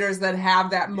Egyptian yeah, theaters that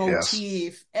have that yes.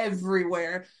 motif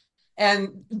everywhere.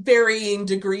 And varying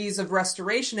degrees of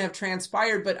restoration have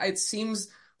transpired, but it seems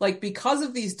like because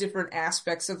of these different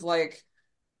aspects of like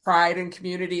pride and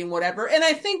community and whatever. And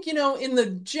I think, in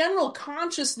the general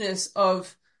consciousness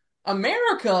of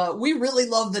America, we really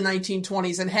love the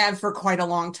 1920s and have for quite a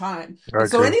long time. I And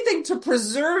so agree. anything to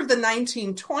preserve the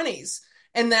 1920s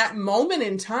and that moment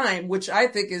in time, which I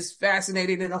think is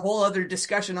fascinating and a whole other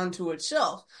discussion unto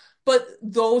itself. But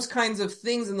those kinds of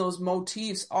things and those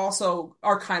motifs also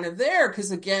are kind of there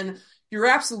because again, you're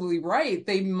absolutely right.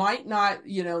 They might not,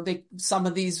 some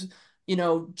of these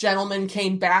gentlemen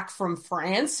came back from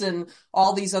France and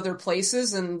all these other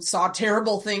places and saw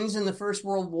terrible things in the First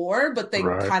World War, but they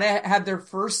Right. kind of had their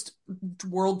first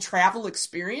world travel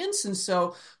experience. And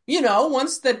so,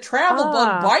 once the travel bug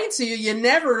Ah, bites you, you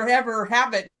never ever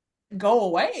have it go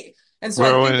away. And so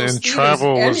I Well, think those and theaters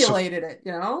emulated it,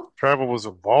 travel was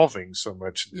evolving so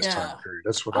much in this time Yeah. period.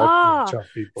 That's what I ah. tell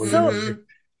people. So, Hmm.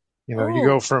 You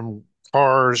go oh, from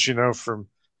cars,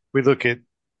 we look at,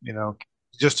 you know,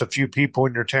 just a few people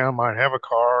in your town might have a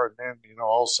car, and then,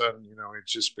 all of a sudden, it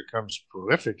just becomes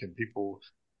prolific, and people,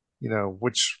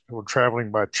 which were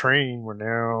traveling by train, were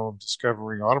now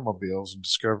discovering automobiles and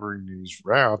discovering these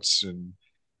routes and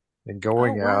oh,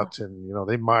 going wow. out, and,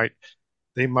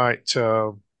 they might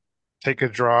take a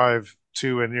drive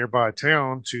to a nearby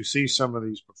town to see some of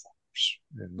these performers.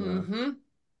 Hmm.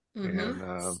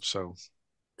 Hmm. So,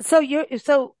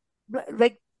 So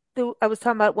like I was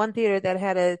talking about one theater that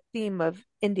had a theme of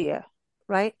India,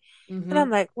 right? And I'm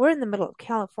Hmm. like, we're in the middle of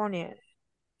California,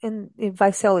 in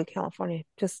Visalia, California,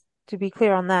 just to be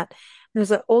clear on that.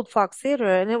 There's an old Fox Theater,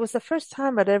 and it was the first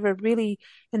time I'd ever really,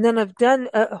 and then I've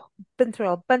been through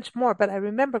a bunch more, but I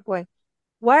remember going,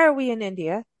 why are we in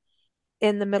India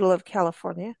in the middle of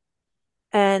California?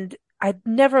 And I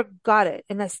never got it.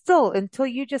 And I still, until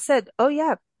you just said, oh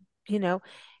yeah, you know,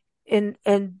 and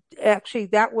actually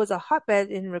that was a hotbed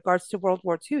in regards to World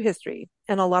War II history.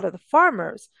 And a lot of the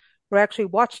farmers were actually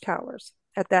watchtowers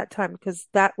at that time because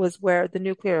that was where the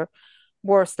nuclear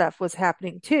war stuff was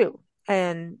happening too.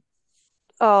 And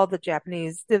all the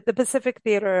Japanese, the Pacific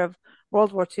theater of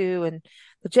World War II and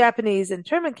the Japanese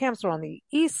internment camps were on the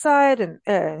east side. And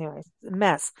anyway, a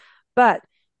mess. But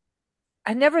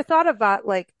I never thought about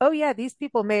like, oh yeah, these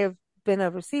people may have been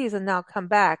overseas and now come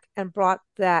back and brought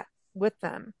that with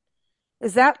them.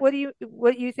 Is that what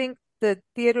you think the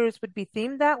theaters would be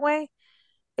themed that way?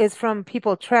 Is from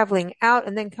people traveling out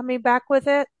and then coming back with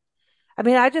it? I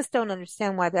mean, I just don't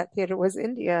understand why that theater was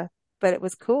India, but it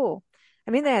was cool.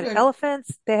 I mean, they had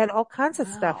elephants, they had all kinds of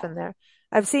stuff in Wow. there.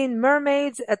 I've seen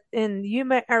mermaids in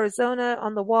Yuma, Arizona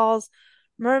on the walls,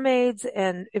 mermaids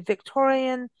and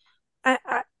Victorian.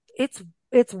 I it's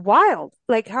it's wild,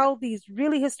 like how these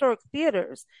really historic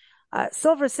theaters,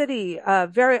 Silver City,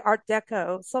 very Art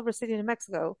Deco, Silver City, New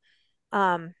Mexico,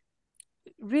 um,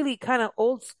 really kind of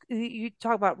old. You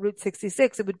talk about Route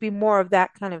 66, it would be more of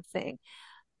that kind of thing,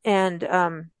 and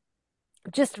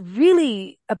just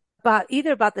really about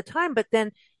either about the time, but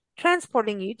then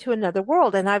transporting you to another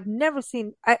world. And I've never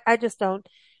seen. I just don't.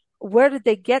 Where did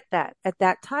they get that at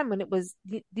that time when it was?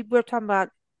 We're talking about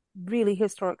really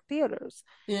historic theaters.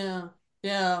 Yeah.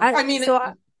 Yeah. I I mean, so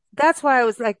I, that's why I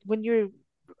was like when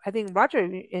I think Roger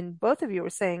and both of you were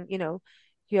saying,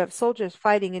 you have soldiers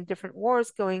fighting in different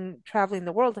wars, going traveling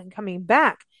the world and coming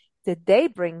back. Did they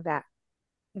bring that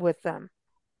with them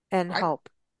and I help?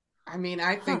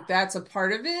 I Huh. think that's a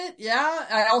part of it. Yeah.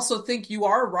 I also think you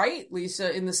are right,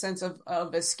 Lisa, in the sense of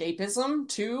escapism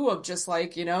too, of just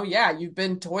like, yeah, you've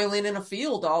been toiling in a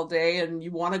field all day and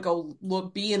you want to go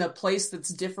be in a place that's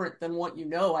different than what you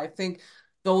know. I think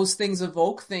those things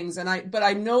evoke things. But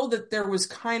I know that there was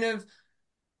kind of,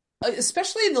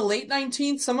 especially in the late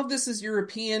 19th, some of this is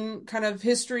European kind of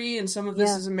history and some of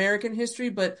this Yeah. is American history,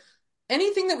 but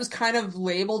anything that was kind of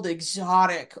labeled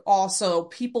exotic, also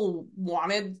people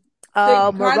wanted, they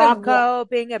Oh, kind of want, Morocco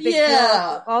being a big deal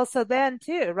yeah, also then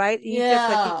too, right? Egypt,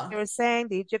 like you yeah, were saying,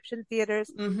 the Egyptian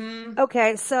theaters. mm-hmm,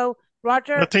 Okay, so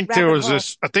Roger Rabbit Hole,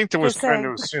 I think there was just kind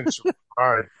of saying. a sense of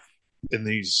pride in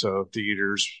these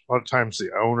theaters. A lot of times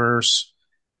the owners,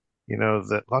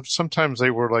 sometimes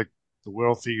they were like the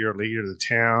wealthy or leader of the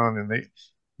town, and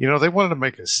they wanted to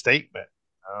make a statement,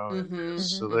 and mm-hmm, Hmm.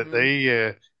 so that mm-hmm,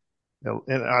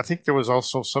 and I think there was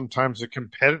also sometimes a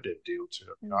competitive deal to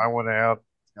it. I want out,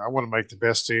 I want to make the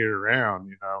best theater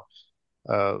around.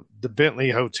 The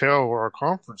Bentley Hotel where our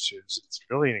conference is, it's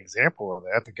really an example of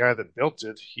that. The guy that built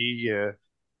it,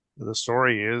 the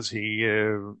story is he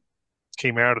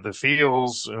came out of the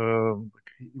fields.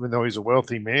 Even though he's a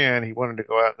wealthy man, he wanted to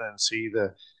go out and see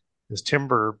his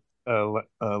timber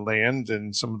land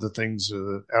and some of the things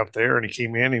out there. And he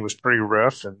came in, he was pretty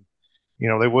rough, and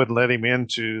they wouldn't let him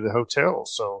into the hotel.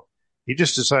 So he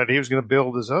just decided he was going to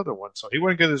build his other one. So he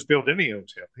wasn't going to just build any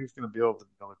hotel. He was going to build the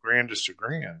grandest of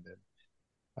grand. And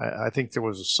I think there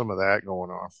was some of that going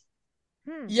on.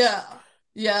 Hmm. Yeah.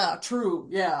 Yeah, true.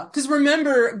 Yeah. Because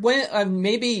remember when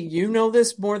maybe you know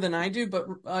this more than I do, but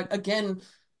again,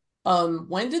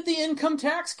 when did the income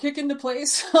tax kick into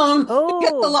place?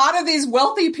 Because a Oh, lot of these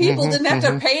wealthy people Hmm. didn't have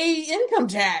to Hmm. pay income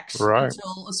tax Right.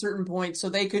 until a certain point, so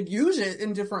they could use it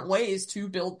in different ways to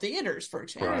build theaters, for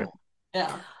Right. example.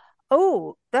 Yeah.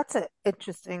 oh, that's an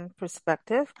interesting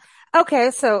perspective.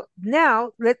 Okay, so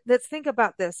now let's think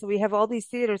about this. So we have all these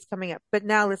theaters coming up, but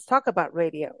now let's talk about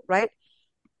radio, right?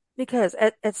 Because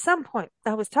at some point,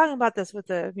 I was talking about this with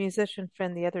a musician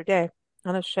friend the other day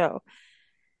on a show.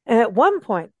 And at one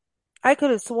point, I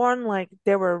could have sworn like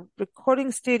there were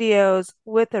recording studios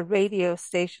with a radio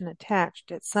station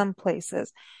attached at some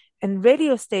places. And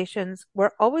radio stations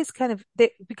were always kind of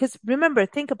because remember,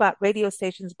 think about radio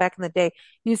stations back in the day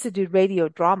used to do radio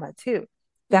drama too.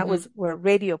 That was Hmm. where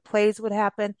radio plays would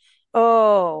happen.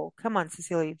 Oh, come on,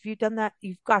 Cecilia. Have you done that?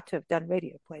 You've got to have done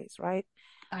radio plays, right?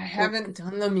 I Or haven't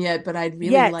done them yet, but I'd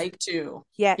really yet, like to.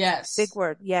 yet, big Yes.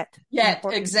 word, yet, Yet,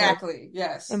 important word, exactly.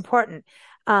 Yes. important.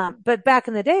 But back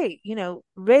in the day,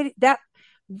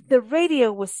 the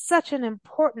radio was such an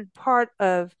important part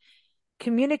of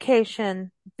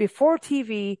communication before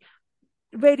TV,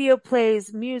 radio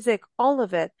plays, music, all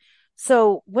of it.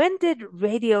 So when did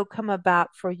radio come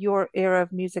about for your era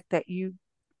of music that you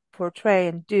portray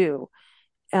and do?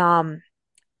 Um,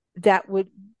 that would,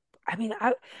 I mean,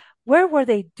 where were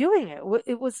they doing it?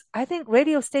 It was, I think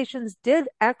radio stations did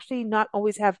actually not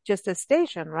always have just a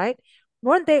station, right?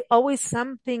 Weren't they always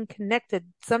something connected,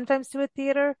 sometimes to a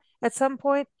theater at some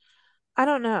point? I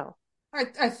don't know.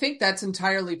 I think that's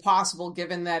entirely possible,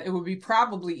 given that it would be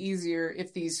probably easier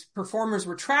if these performers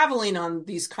were traveling on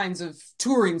these kinds of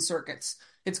touring circuits.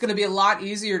 It's going to be a lot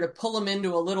easier to pull them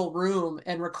into a little room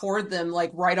and record them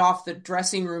like right off the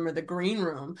dressing room or the green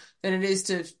room than it is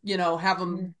to, have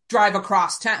them Mm, drive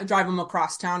them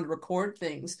across town to record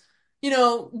things.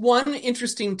 One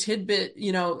interesting tidbit,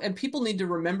 and people need to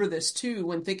remember this too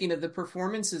when thinking of the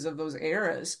performances of those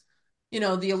eras.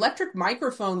 The electric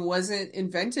microphone wasn't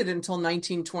invented until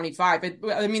 1925.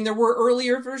 I mean, there were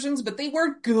earlier versions, but they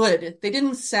weren't good. They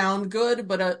didn't sound good,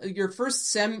 but your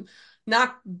first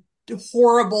not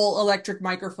horrible electric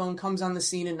microphone comes on the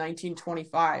scene in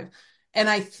 1925. And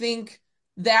I think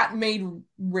that made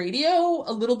radio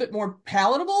a little bit more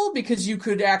palatable because you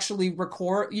could actually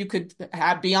record, you could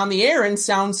be on the air and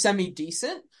sound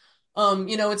semi-decent.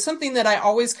 It's something that I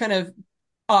always kind of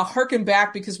harken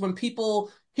back because when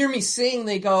people hear me sing,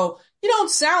 they go, "You don't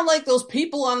sound like those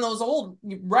people on those old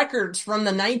records from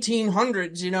the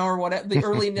 1900s, or what, the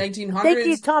early thank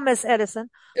you, 1900s." Thomas Edison.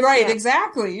 Right, Yeah.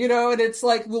 exactly. And it's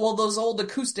like, well, those old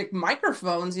acoustic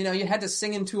microphones, you had to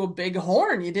sing into a big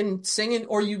horn. You didn't sing in,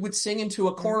 or you would sing into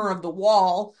a corner Mm, of the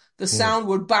wall. The Hmm. sound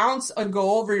would bounce and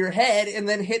go over your head and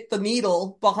then hit the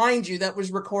needle behind you that was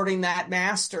recording that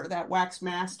master, that wax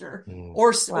master. Hmm.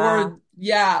 Or wow.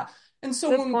 yeah. And so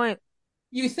Good when point.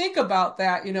 you think about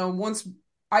that, once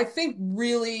I think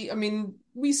really, I mean,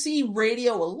 we see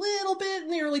radio a little bit in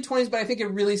the early 20s, but I think it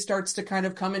really starts to kind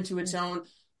of come into its Mm, own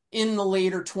in the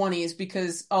later 20s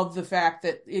because of the fact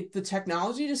that the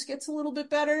technology just gets a little bit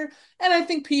better. And I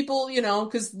think people,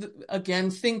 because again,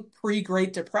 think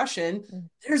pre-Great Depression, mm,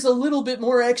 there's a little bit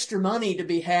more extra money to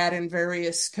be had in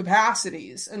various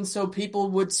capacities. And so people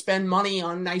would spend money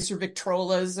on nicer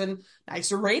Victrolas and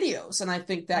nicer radios. And I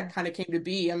think that mm. kind of came to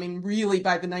be. I mean, really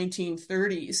by the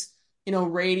 1930s,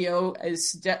 radio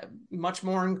is much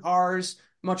more in cars,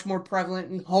 much more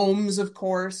prevalent in homes, of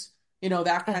course,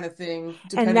 that Uh, kind of thing, And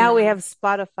depending now we on, have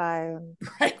Spotify and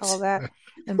all right. that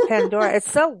and Pandora.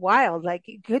 It's so wild. Like,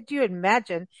 could you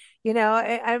imagine?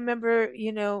 I remember,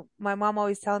 my mom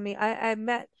always telling me I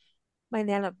met my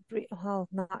Nana, well,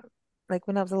 not like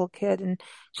when I was a little kid, and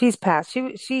she's passed.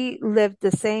 She lived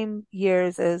the same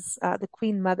years as the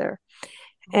Queen Mother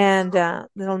Oh, and wow.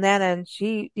 little Nana, and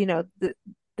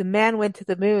the man went to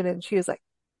the moon, and she was like,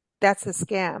 "That's a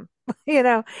scam."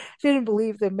 She didn't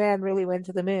believe the man really went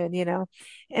to the moon.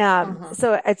 Uh-huh.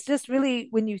 So it's just really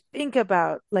when you think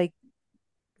about like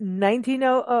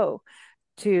 1900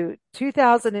 to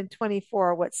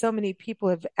 2024, what so many people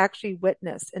have actually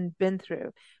witnessed and been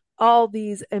through, all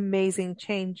these amazing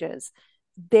changes.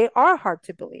 They are hard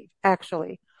to believe,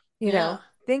 actually. Yeah.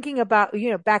 Thinking about,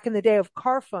 back in the day of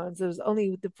car phones, it was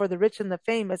only for the rich and the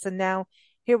famous. And now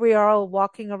here we are all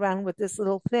walking around with this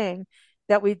little thing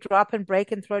that we drop and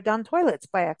break and throw down toilets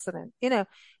by accident.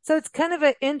 So it's kind of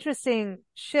an interesting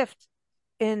shift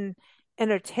in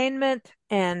entertainment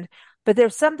but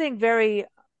there's something very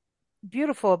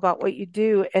beautiful about what you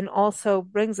do and also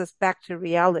brings us back to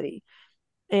reality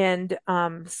and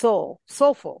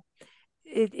soulful.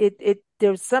 It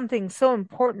there's something so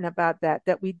important about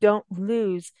that we don't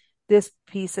lose this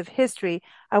piece of history.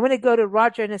 I want to go to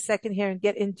Roger in a second here and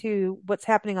get into what's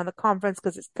happening on the conference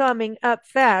because it's coming up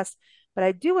fast. But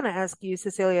I do want to ask you,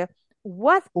 Cecilia,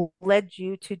 what led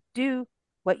you to do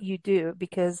what you do?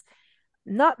 Because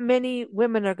not many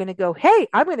women are going to go, hey,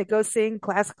 I'm going to go sing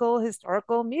classical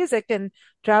historical music and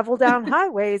travel down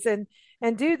highways and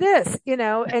do this,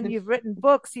 and you've written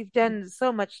books, you've done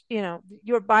so much,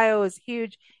 your bio is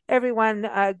huge. Everyone,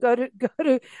 go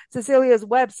to Cecilia's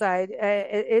website.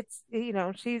 It's,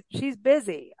 she's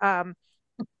busy.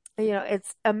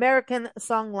 It's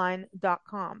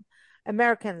americansongline.com.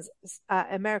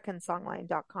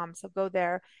 Americansongline.com. So go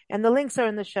there. And the links are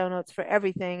in the show notes for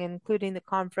everything, including the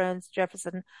conference,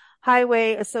 Jefferson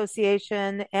Highway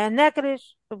Association, and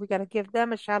Natchitoches. We got to give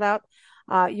them a shout out.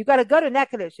 You got to go to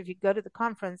Natchitoches if you go to the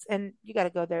conference, and you got to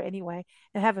go there anyway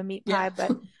and have a meat pie. Yeah.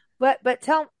 But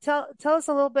tell us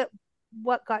a little bit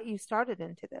what got you started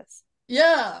into this.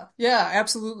 Yeah,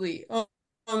 absolutely.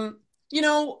 I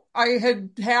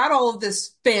had all of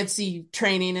this fancy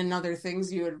training and other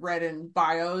things you had read in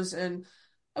bios, and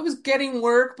I was getting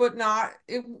work, but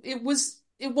it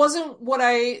wasn't what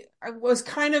I was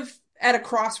kind of at a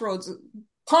crossroads.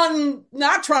 Pun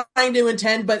not trying to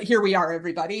intend, but here we are,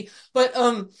 everybody. But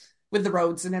with the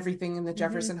roads and everything in the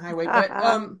Jefferson Highway.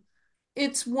 But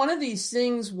it's one of these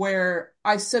things where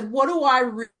I said, what do I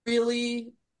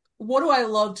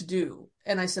love to do?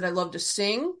 And I said, I love to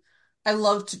sing. I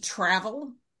love to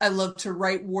travel. I love to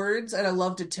write words, and I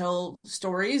love to tell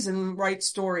stories and write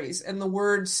stories. And the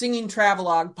word singing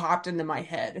travelogue popped into my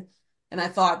head. And I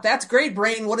thought, that's great,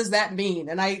 brain. What does that mean?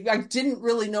 And I didn't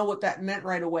really know what that meant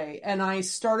right away. And I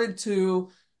started to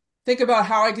think about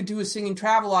how I could do a singing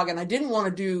travelogue. And I didn't want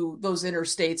to do those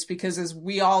interstates because, as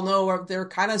we all know, they're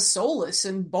kind of soulless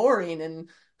and boring. And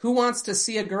who wants to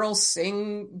see a girl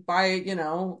sing by, a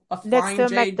next flying to a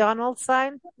J? McDonald's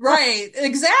sign? Right,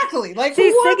 exactly. Like,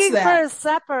 she's who wants singing that? for a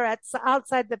supper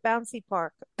outside the bouncy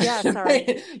park. Yeah,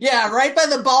 sorry. Yeah, right by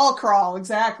the ball crawl.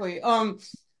 Exactly.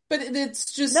 But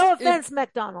it's just no offense,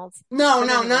 McDonald's. No,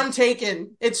 none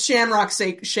taken. It's Shamrock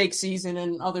shake season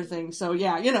and other things. So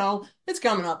yeah, it's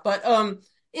coming up. But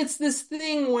it's this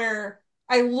thing where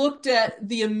I looked at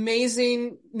the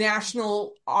amazing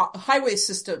national highway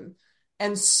system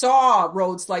and saw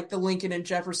roads like the Lincoln and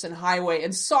Jefferson Highway,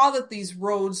 and saw that these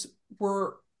roads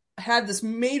had this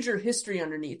major history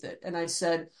underneath it. And I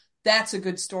said, that's a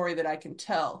good story that I can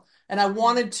tell. And I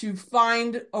wanted to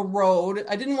find a road.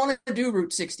 I didn't want to do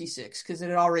Route 66 because it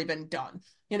had already been done.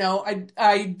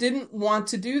 I didn't want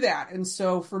to do that. And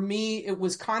so for me, it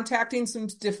was contacting some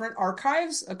different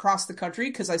archives across the country,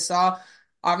 because I saw,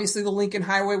 obviously, the Lincoln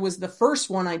Highway was the first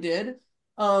one I did.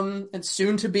 And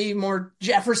soon to be more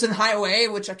Jefferson Highway,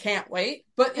 which I can't wait.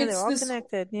 But they're all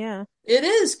connected, yeah. It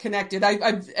is connected. I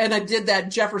did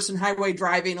that Jefferson Highway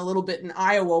driving a little bit in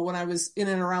Iowa when I was in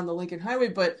and around the Lincoln Highway,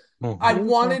 but I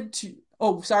wanted to.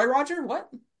 Oh, sorry, Roger. What?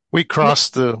 We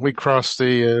crossed the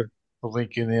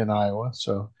Lincoln in Iowa,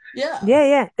 so yeah.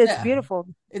 It's beautiful.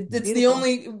 It's beautiful. The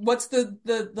only. What's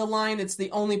the line? It's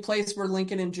the only place where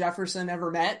Lincoln and Jefferson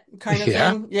ever met, kind of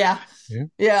thing. Yeah.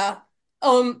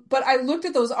 But I looked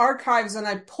at those archives and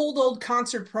I pulled old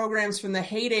concert programs from the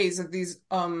heydays of these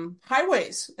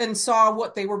highways and saw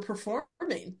what they were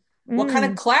performing, what kind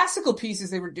of classical pieces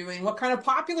they were doing, what kind of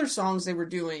popular songs they were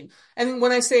doing. And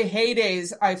when I say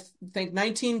heydays, I think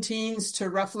 19-teens to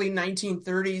roughly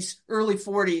 1930s, early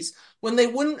 40s, when they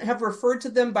wouldn't have referred to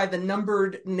them by the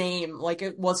numbered name. Like,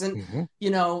 it wasn't,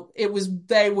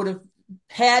 they would have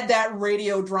had that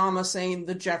radio drama saying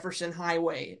the Jefferson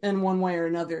Highway in one way or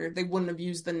another. They wouldn't have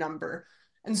used the number.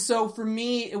 And so for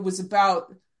me, it was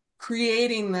about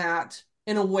creating that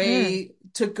in a way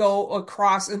to go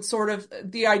across, and sort of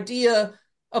the idea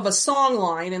of a song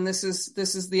line. And this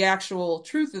is the actual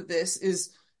truth of this,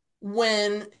 is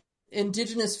when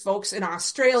Indigenous folks in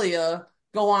Australia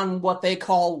go on what they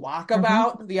call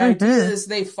walkabout, the idea is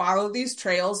they follow these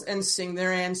trails and sing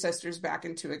their ancestors back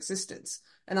into existence.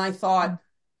 And I thought,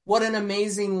 what an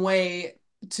amazing way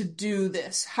to do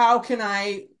this. How can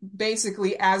I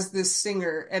basically, as this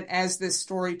singer and as this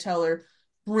storyteller,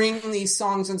 bring these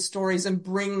songs and stories and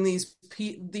bring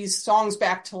these songs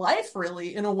back to life,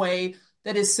 really, in a way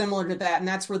that is similar to that? And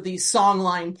that's where the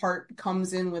songline part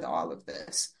comes in with all of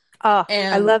this.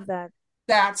 And I love that.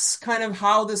 That's kind of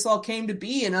how this all came to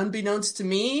be. And unbeknownst to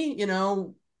me,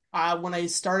 when I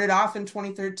started off in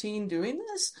 2013 doing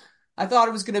this, I thought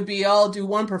it was going to be, I'll do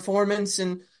one performance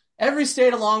in every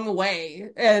state along the way.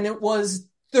 And it was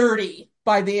 30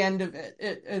 by the end of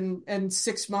it. And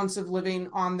 6 months of living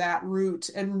on that route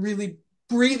and really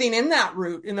breathing in that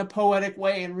root in a poetic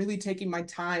way and really taking my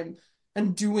time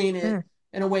and doing it Mm,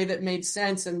 in a way that made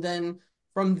sense. And then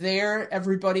from there,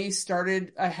 everybody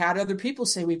started, I had other people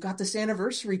say, we've got this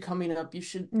anniversary coming up, you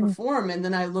should mm, perform. And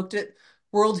then I looked at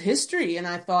world history and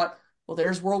I thought, well,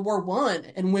 there's World War One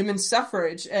and women's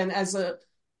suffrage. And as a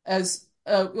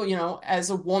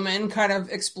woman kind of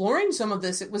exploring some of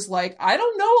this, it was like, I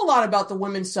don't know a lot about the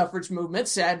women's suffrage movement,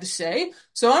 sad to say.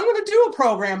 So I'm going to do a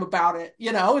program about it,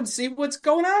 and see what's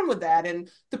going on with that and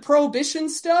the prohibition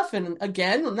stuff. And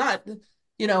again, not,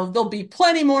 there'll be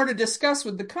plenty more to discuss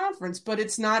with the conference, but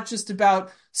it's not just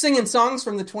about singing songs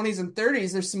from the 20s and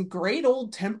 30s. There's some great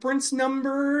old temperance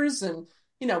numbers and,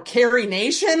 Carrie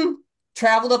Nation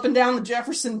traveled up and down the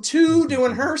Jefferson too,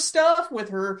 doing her stuff with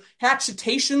her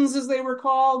hatchetations, as they were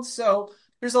called. So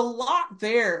there's a lot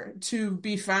there to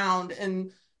be found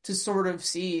and to sort of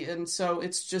see. And so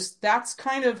it's just that's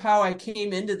kind of how I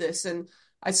came into this. And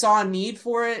I saw a need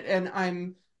for it. And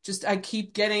I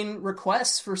keep getting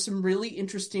requests for some really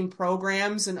interesting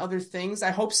programs and other things. I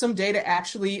hope someday to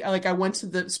actually, like,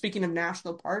 speaking of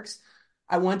national parks,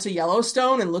 I went to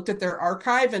Yellowstone and looked at their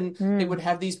archive, and they would mm,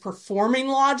 have these performing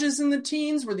lodges in the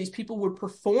teens where these people would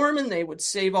perform and they would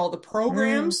save all the mm.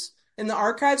 programs in the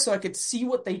archive so I could see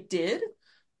what they did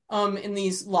in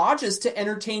these lodges to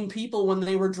entertain people when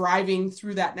they were driving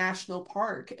through that national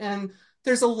park. And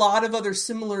there's a lot of other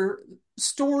similar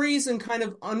stories and kind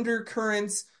of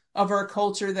undercurrents of our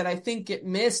culture that I think get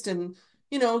missed. And,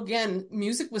 again,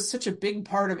 music was such a big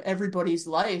part of everybody's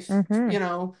life,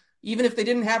 Mm-hmm. even if they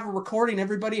didn't have a recording,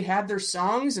 everybody had their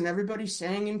songs and everybody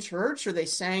sang in church or they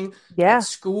sang at Yeah,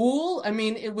 school. I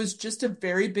mean, it was just a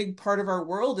very big part of our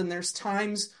world. And there's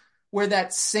times where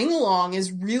that sing along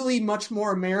is really much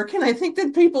more American, I think,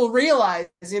 than people realize,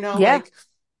 yeah, like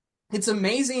it's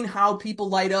amazing how people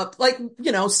light up. Like,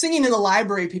 singing in the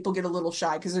library, people get a little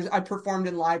shy because I performed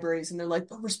in libraries and they're like,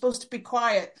 but we're supposed to be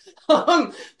quiet.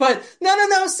 But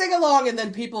no, sing along. And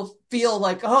then people feel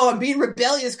like, oh, I'm being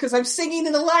rebellious because I'm singing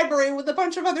in a library with a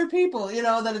bunch of other people,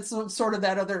 then it's sort of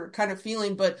that other kind of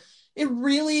feeling. But it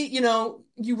really,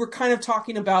 you were kind of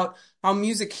talking about how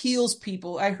music heals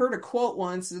people. I heard a quote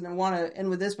once, and I want to end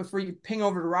with this before you ping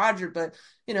over to Roger, but,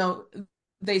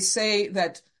 they say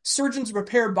that surgeons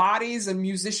repair bodies and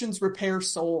musicians repair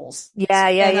souls. yeah,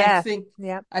 yeah, And I yeah, think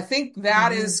yeah. I think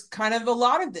that Mm-hmm. is kind of a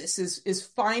lot of this is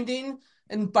finding,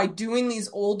 and by doing these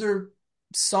older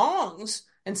songs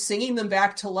and singing them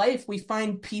back to life, we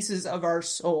find pieces of our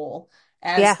soul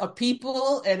as Yeah. a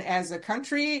people and as a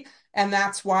country. And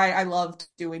that's why I loved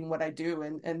doing what I do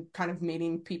and kind of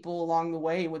meeting people along the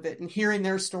way with it and hearing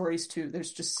their stories too.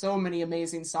 There's just so many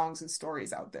amazing songs and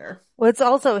stories out there. Well, it's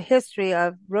also a history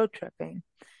of road tripping,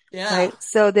 Yeah. right?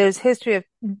 So there's history of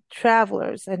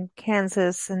travelers and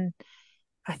Kansas, and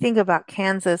I think about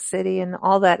Kansas City and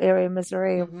all that area,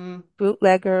 Missouri, of Hmm.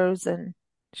 bootleggers and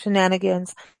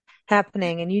shenanigans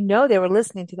happening. And they were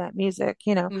listening to that music,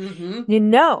 Hmm.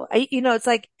 it's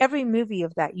like every movie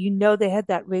of that, they had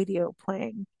that radio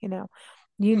playing,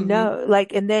 Hmm.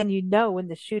 like, and then, when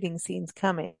the shooting scene's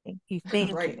coming, you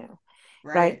think, Right. right?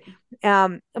 Right.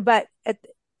 But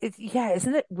yeah,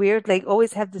 isn't it weird? They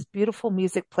always have this beautiful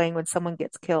music playing when someone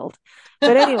gets killed.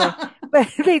 But anyway, but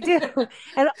they do.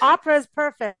 And opera is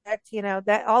perfect,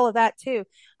 that all of that too.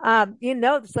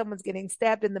 Someone's getting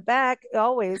stabbed in the back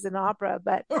always in opera,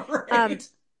 um, Right.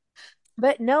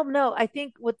 but no, I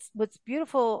think what's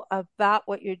beautiful about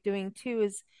what you're doing too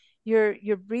is you're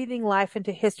breathing life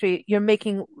into history. You're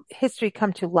making history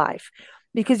come to life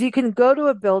because you can go to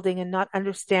a building and not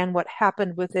understand what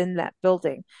happened within that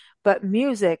building, but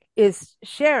music is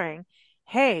sharing,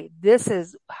 hey, this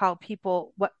is what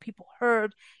people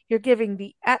heard. You're giving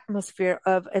the atmosphere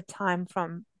of a time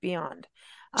from beyond,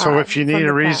 So if you need from a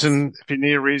the past. reason, if you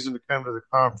need a reason to come to the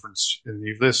conference and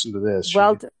you've listened to this,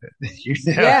 Well, you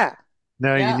yeah.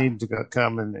 now you Yeah. need to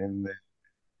come and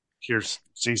hear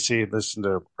CC and listen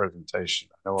to a presentation.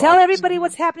 I know Tell I'll everybody Hmm.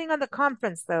 what's happening on the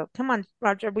conference, though. Come on,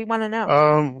 Roger. We want to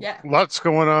know. Yeah. lots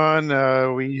going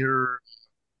on.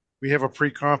 We have a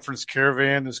pre-conference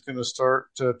caravan that's going to start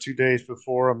 2 days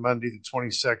before on Monday the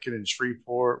 22nd in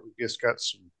Shreveport. We just got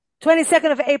some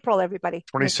 22nd of April, everybody. It's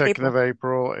 22nd of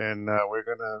April. April, and we're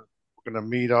gonna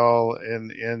meet all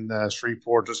in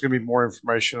Shreveport. There's gonna be more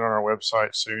information on our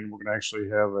website soon. We're gonna actually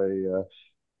have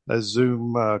a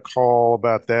Zoom call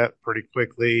about that pretty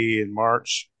quickly in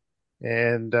March,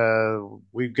 and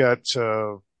we've got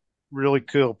a really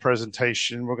cool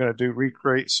presentation. We're gonna do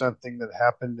recreate something that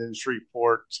happened in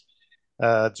Shreveport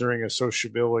during a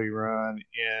sociability run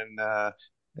in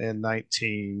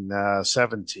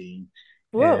 1917,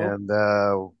 Whoa. and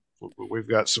we've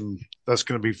got some. That's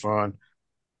going to be fun.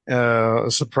 a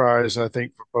surprise, I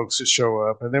think, for folks that show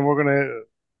up. And then we're going to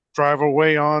drive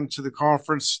away on to the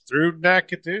conference through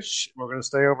Natchitoches. We're going to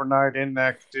stay overnight in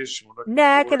Natchitoches. We're looking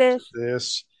forward to Natchitoches.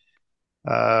 this.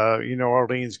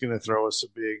 Arlene's going to throw us a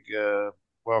big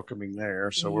welcoming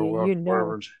there. So we're You welcome know.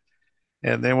 wherever.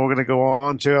 And then we're going to go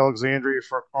on to Alexandria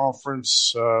for a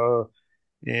conference.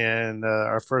 And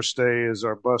our first day is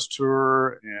our bus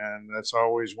tour, and that's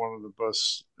always one of the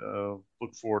bus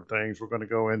look forward things. We're going to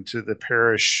go into the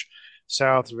parish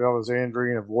south of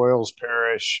Alexandria of Voiles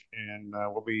Parish, and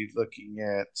we'll be looking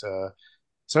at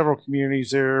several communities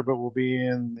there, but we'll be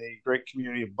in the great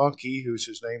community of Monkey, which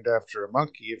is named after a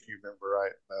monkey, if you remember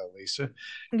right, Lisa.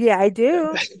 Yeah, I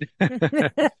do.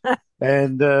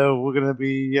 And we're going to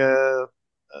be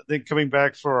then coming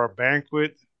back for our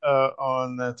banquet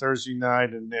on Thursday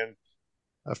night, and then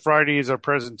Friday is our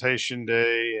presentation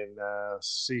day, and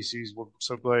Cece's, we're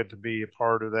so glad to be a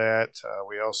part of that.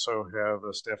 We also have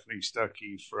Stephanie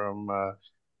Stuckey from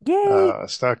Yay.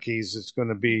 Stuckey's. It's going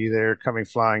to be there coming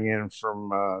flying in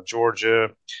from Georgia.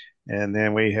 And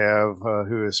then we have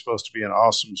who is supposed to be an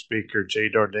awesome speaker, Jay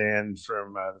Dardan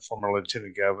from the former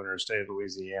Lieutenant Governor of the state of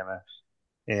Louisiana.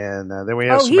 And then we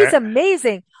have Oh, he's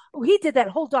amazing. Oh, he did that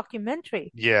whole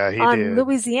documentary Yeah, he on did.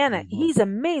 Louisiana. Mhm. He's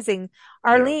amazing.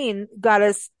 Yeah, Arlene got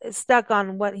us stuck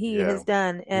on what he yeah, has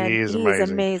done, he and is he is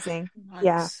amazing. amazing.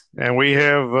 Yeah. Nice. And we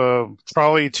have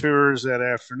trolley tours that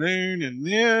afternoon, and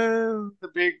then the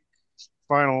big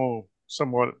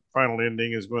somewhat final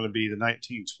ending is going to be the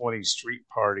 1920 street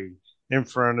party in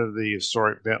front of the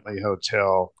historic Bentley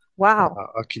Hotel,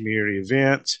 Wow. a community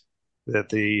event that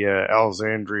the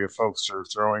Alexandria folks are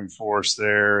throwing for us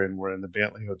there, and we're in the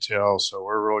Bentley Hotel, so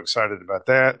we're real excited about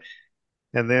that.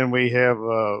 And then we have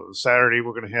Saturday,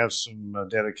 we're going to have some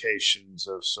dedications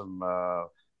of some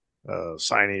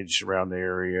signage around the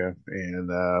area and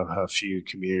a few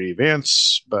community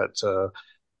events, but a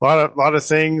lot of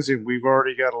things, and we've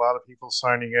already got a lot of people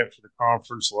signing up for the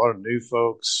conference. A lot of new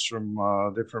folks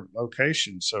from different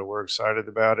locations, so we're excited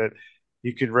about it.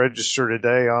 You can register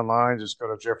today online. Just go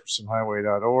to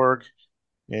jeffersonhighway.org,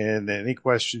 and any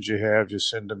questions you have, just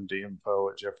send them to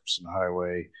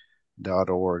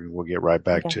info@jeffersonhighway.org, and we'll get right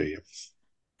back Yeah. to you.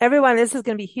 Everyone, this is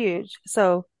going to be huge.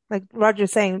 So, like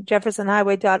Roger's saying,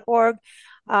 jeffersonhighway.org.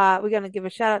 We're going to give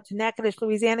a shout out to Natchitoches,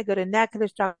 Louisiana. Go to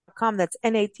natchitoches.com. That's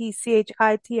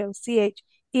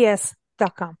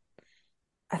natchitoches.com.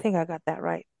 I think I got that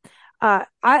right.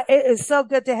 It is so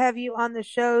good to have you on the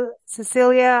show,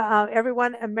 Cecilia.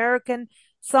 Everyone,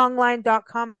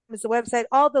 AmericanSongline.com is the website.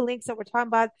 All the links that we're talking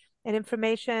about and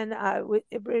information with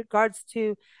in regards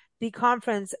to the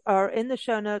conference are in the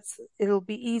show notes. It'll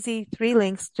be easy. 3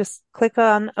 links. Just click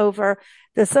on over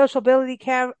the Sociability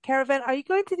Caravan. Are you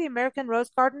going to the American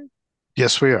Rose Garden?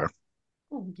 Yes, we are.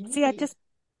 Oh, See, I yay. just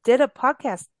did a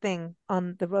podcast thing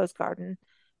on the Rose Garden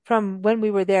from when we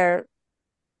were there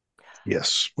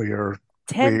Yes, we are.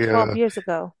 10, We 12 years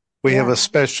ago. we have Yeah. a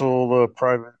special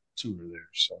private tour there,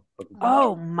 so looking forward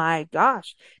Oh to my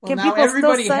gosh. Well, Can now people still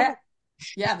everybody sign?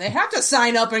 yeah, they have to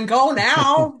sign up and go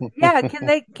now. it. Yeah,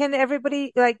 can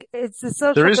everybody, like, it's the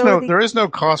There is no sociability. there is no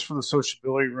cost for the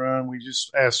sociability run. We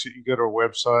just ask that you go to our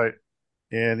website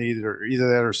and either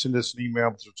that or send us an email.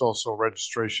 But there's also a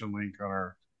registration link on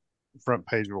our front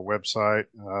page of our website.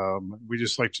 We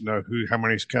just like to know how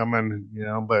many's coming,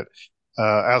 but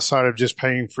outside of just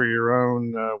paying for your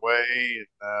own way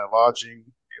and lodging,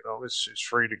 it's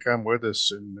free to come with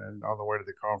us and on the way to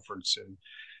the conference. And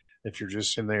if you're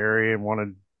just in the area and want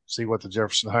to see what the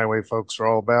Jefferson Highway folks are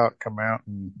all about, come out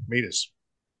and meet us.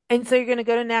 And so you're going to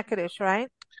go to Natchitoches, right?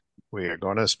 We are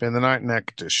going to spend the night in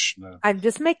Natchitoches. I'm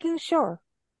just making sure.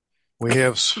 We're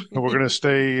going to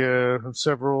stay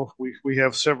several. We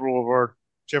have several of our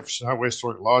Jefferson Highway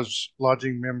Historic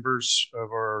Lodging members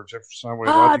of our Jefferson Highway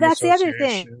Oh, Lodging that's the other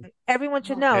thing. Association, Everyone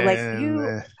should Oh, know, like, and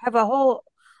you have a whole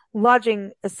lodging yeah,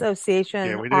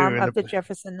 association we do. arm of the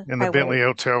Jefferson And the Highway. Bentley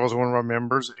Hotel is one of our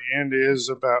members, and is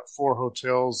about 4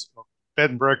 hotels,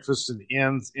 bed and breakfast, and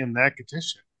inns in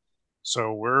Natchitoches.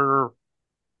 So we're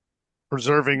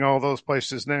preserving all those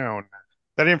places now, and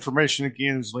that information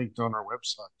again is linked on our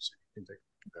website, so you can take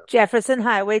a look at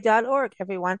jeffersonhighway.org,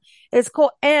 everyone. It's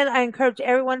cool. And I encourage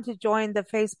everyone to join the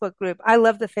Facebook group. I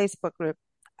love the Facebook group.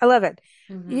 I love it.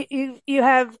 Mhm. You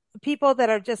have people that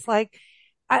are just like,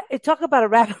 talk about a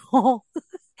rabbit hole.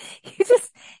 You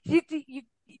just, you,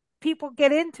 people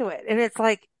get into it. And it's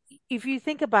like, if you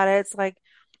think about it, it's like,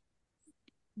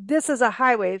 this is a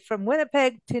highway from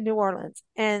Winnipeg to New Orleans.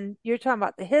 And you're talking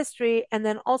about the history and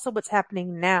then also what's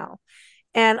happening now.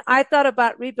 And I thought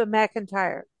about Reba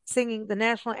McEntire singing the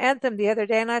national anthem the other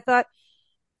day, and I thought,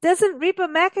 Doesn't Reba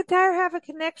McEntire have a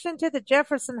connection to the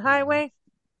Jefferson Highway?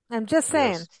 I'm just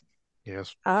saying. Yes,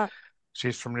 yes. Uh,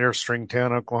 She's from near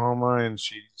Stringtown, Oklahoma, and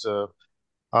she's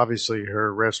obviously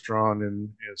her restaurant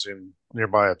is in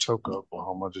nearby Atoka,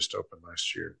 Oklahoma, just opened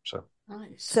last year. So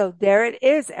Nice. so there it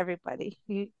is, everybody.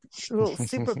 Little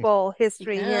Super Bowl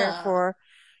history here for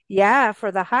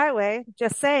the highway.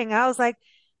 Just saying. I was like,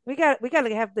 we got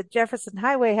to have the Jefferson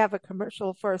Highway have a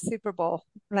commercial for a Super Bowl.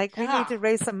 Like we need to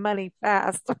raise some money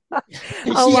fast.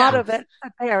 A lot of it,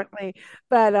 apparently.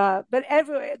 But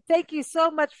every thank you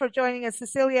so much for joining us,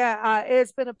 Cecilia.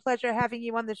 It's been a pleasure having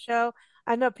you on the show.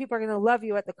 I know people are going to love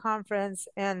you at the conference,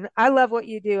 and I love what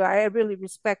you do. I really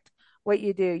respect what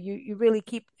you do. You really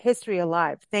keep history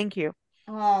alive. Thank you.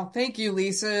 Oh, thank you,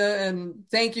 Lisa, and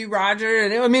thank you, Roger.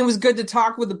 And I mean, it was good to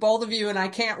talk with the both of you, and I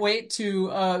can't wait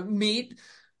to meet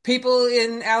people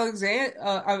in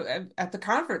Alexandria at the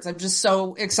conference. I'm just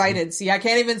so excited. See, I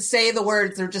can't even say the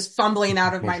words; they're just fumbling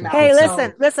out of my mouth. Hey,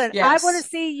 listen. Yes. I want to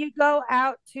see you go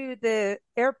out to the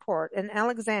airport in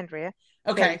Alexandria.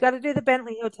 Okay. You got to do the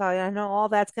Bentley Hotel. I know all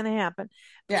that's going to happen,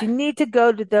 but Yeah. you need to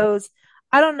go to those.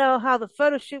 I don't know how the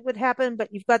photo shoot would happen, but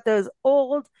you've got those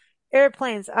old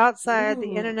airplanes outside the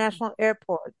Ooh. international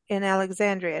airport in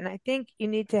Alexandria, and I think you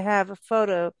need to have a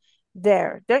photo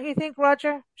there. Don't you think,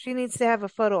 Roger? She needs to have a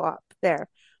photo op there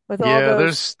with all yeah,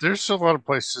 those. there's a lot of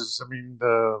places. I mean,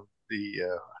 the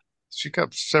she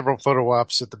got several photo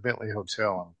ops at the Bentley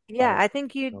Hotel. Yeah, I I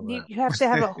think know you have to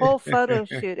have a whole photo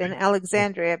shoot in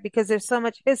Alexandria because there's so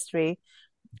much history.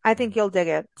 I think you'll dig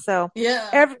it. So Yeah.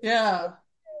 every Yeah.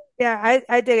 yeah,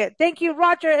 I dig it. Thank you,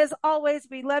 Roger. As always,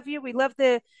 we love you. We love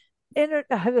the I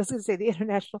was going to say the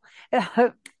international,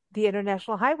 the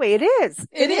international highway. It is.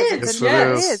 It It's is. yes, it it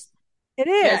Yes. is. is. It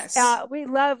is. Yes. We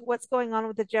love what's going on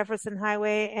with the Jefferson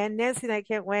Highway, and Nancy and I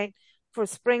can't wait for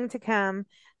spring to come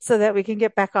so that we can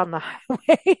get back on the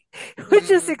highway. We're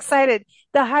just Mm. excited.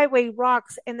 The highway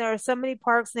rocks, and there are so many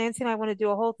parks. Nancy and I want to do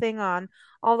a whole thing on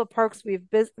all the parks we've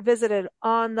visited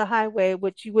on the highway,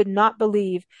 which you would not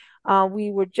believe.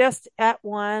 We were just at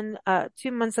one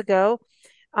 2 months ago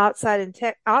outside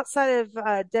of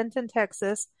Denton,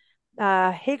 Texas,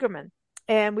 Hagerman,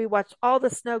 and we watched all the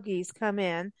snow geese come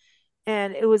in,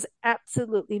 and it was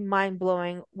absolutely mind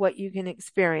blowing what you can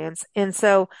experience. And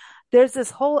so there's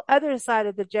this whole other side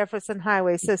of the Jefferson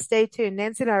Highway. So stay tuned.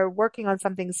 Nancy and I are working on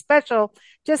something special.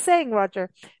 Just saying, Roger.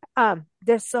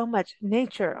 There's so much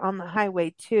nature on the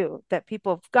highway too that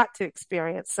people have got to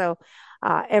experience. So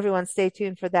everyone stay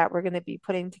tuned for that. We're going to be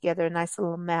putting together a nice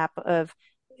little map of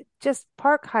just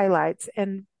park highlights.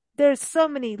 And there's so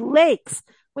many lakes.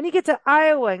 When you get to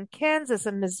Iowa and Kansas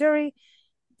and Missouri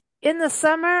in the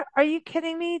summer, are you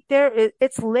kidding me?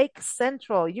 It's Lake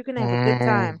Central. You're going to have a good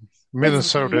time. It's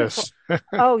Minnesota. beautiful.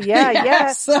 Oh yeah,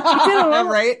 Yes. We did a little,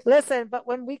 Right. listen, but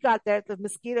when we got there, the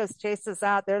mosquitoes chased us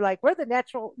out. They're like, we're the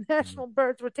national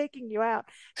birds. We're taking you out.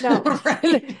 No. Right.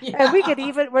 And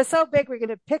Yeah. we're so big, we're going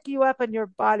to pick you up in your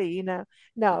body.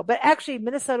 No, but actually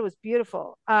Minnesota was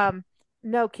beautiful.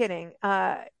 No kidding.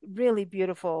 Really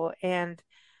beautiful. And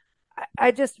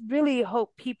I just really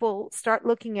hope people start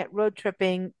looking at road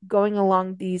tripping, going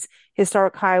along these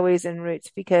historic highways and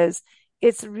routes because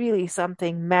it's really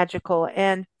something magical.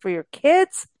 And for your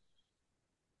kids,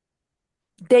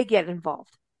 they get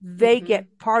involved. They Hmm.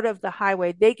 get part of the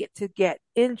highway. They get to get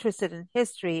interested in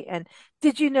history. And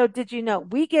did you know,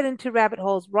 we get into rabbit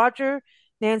holes. Roger,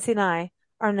 Nancy, and I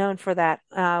are known for that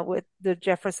with the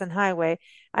Jefferson Highway.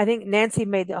 I think Nancy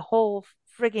made a whole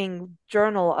frigging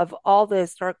journal of all the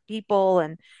historic people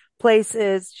and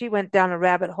places. She went down a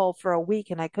rabbit hole for a week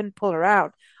and I couldn't pull her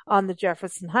out on the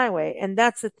Jefferson Highway. And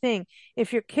that's the thing.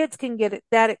 If your kids can get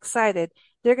that excited,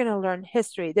 they're going to learn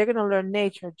history. They're going to learn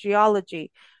nature,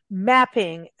 geology,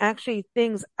 mapping, actually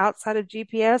things outside of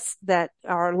GPS that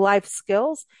are life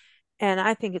skills. And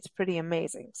I think it's pretty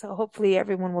amazing. So hopefully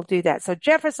everyone will do that. So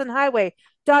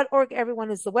jeffersonhighway.org, everyone,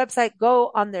 is the website.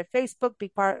 Go on their Facebook, be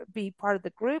part of the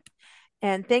group.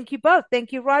 And thank you both.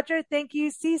 Thank you, Roger. Thank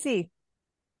you, Cece.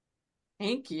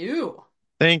 Thank you.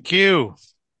 Thank you.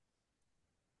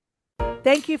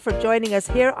 Thank you for joining us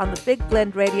here on the Big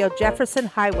Blend Radio Jefferson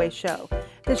Highway Show.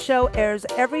 The show airs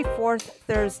every fourth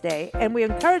Thursday, and we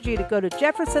encourage you to go to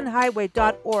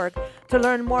jeffersonhighway.org to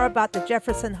learn more about the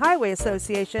Jefferson Highway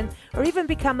Association or even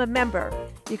become a member.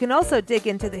 You can also dig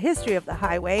into the history of the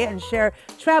highway and share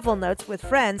travel notes with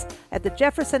friends at the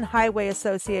Jefferson Highway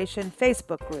Association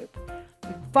Facebook group.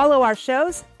 Follow our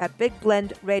shows at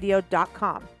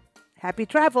bigblendradio.com. Happy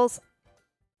travels!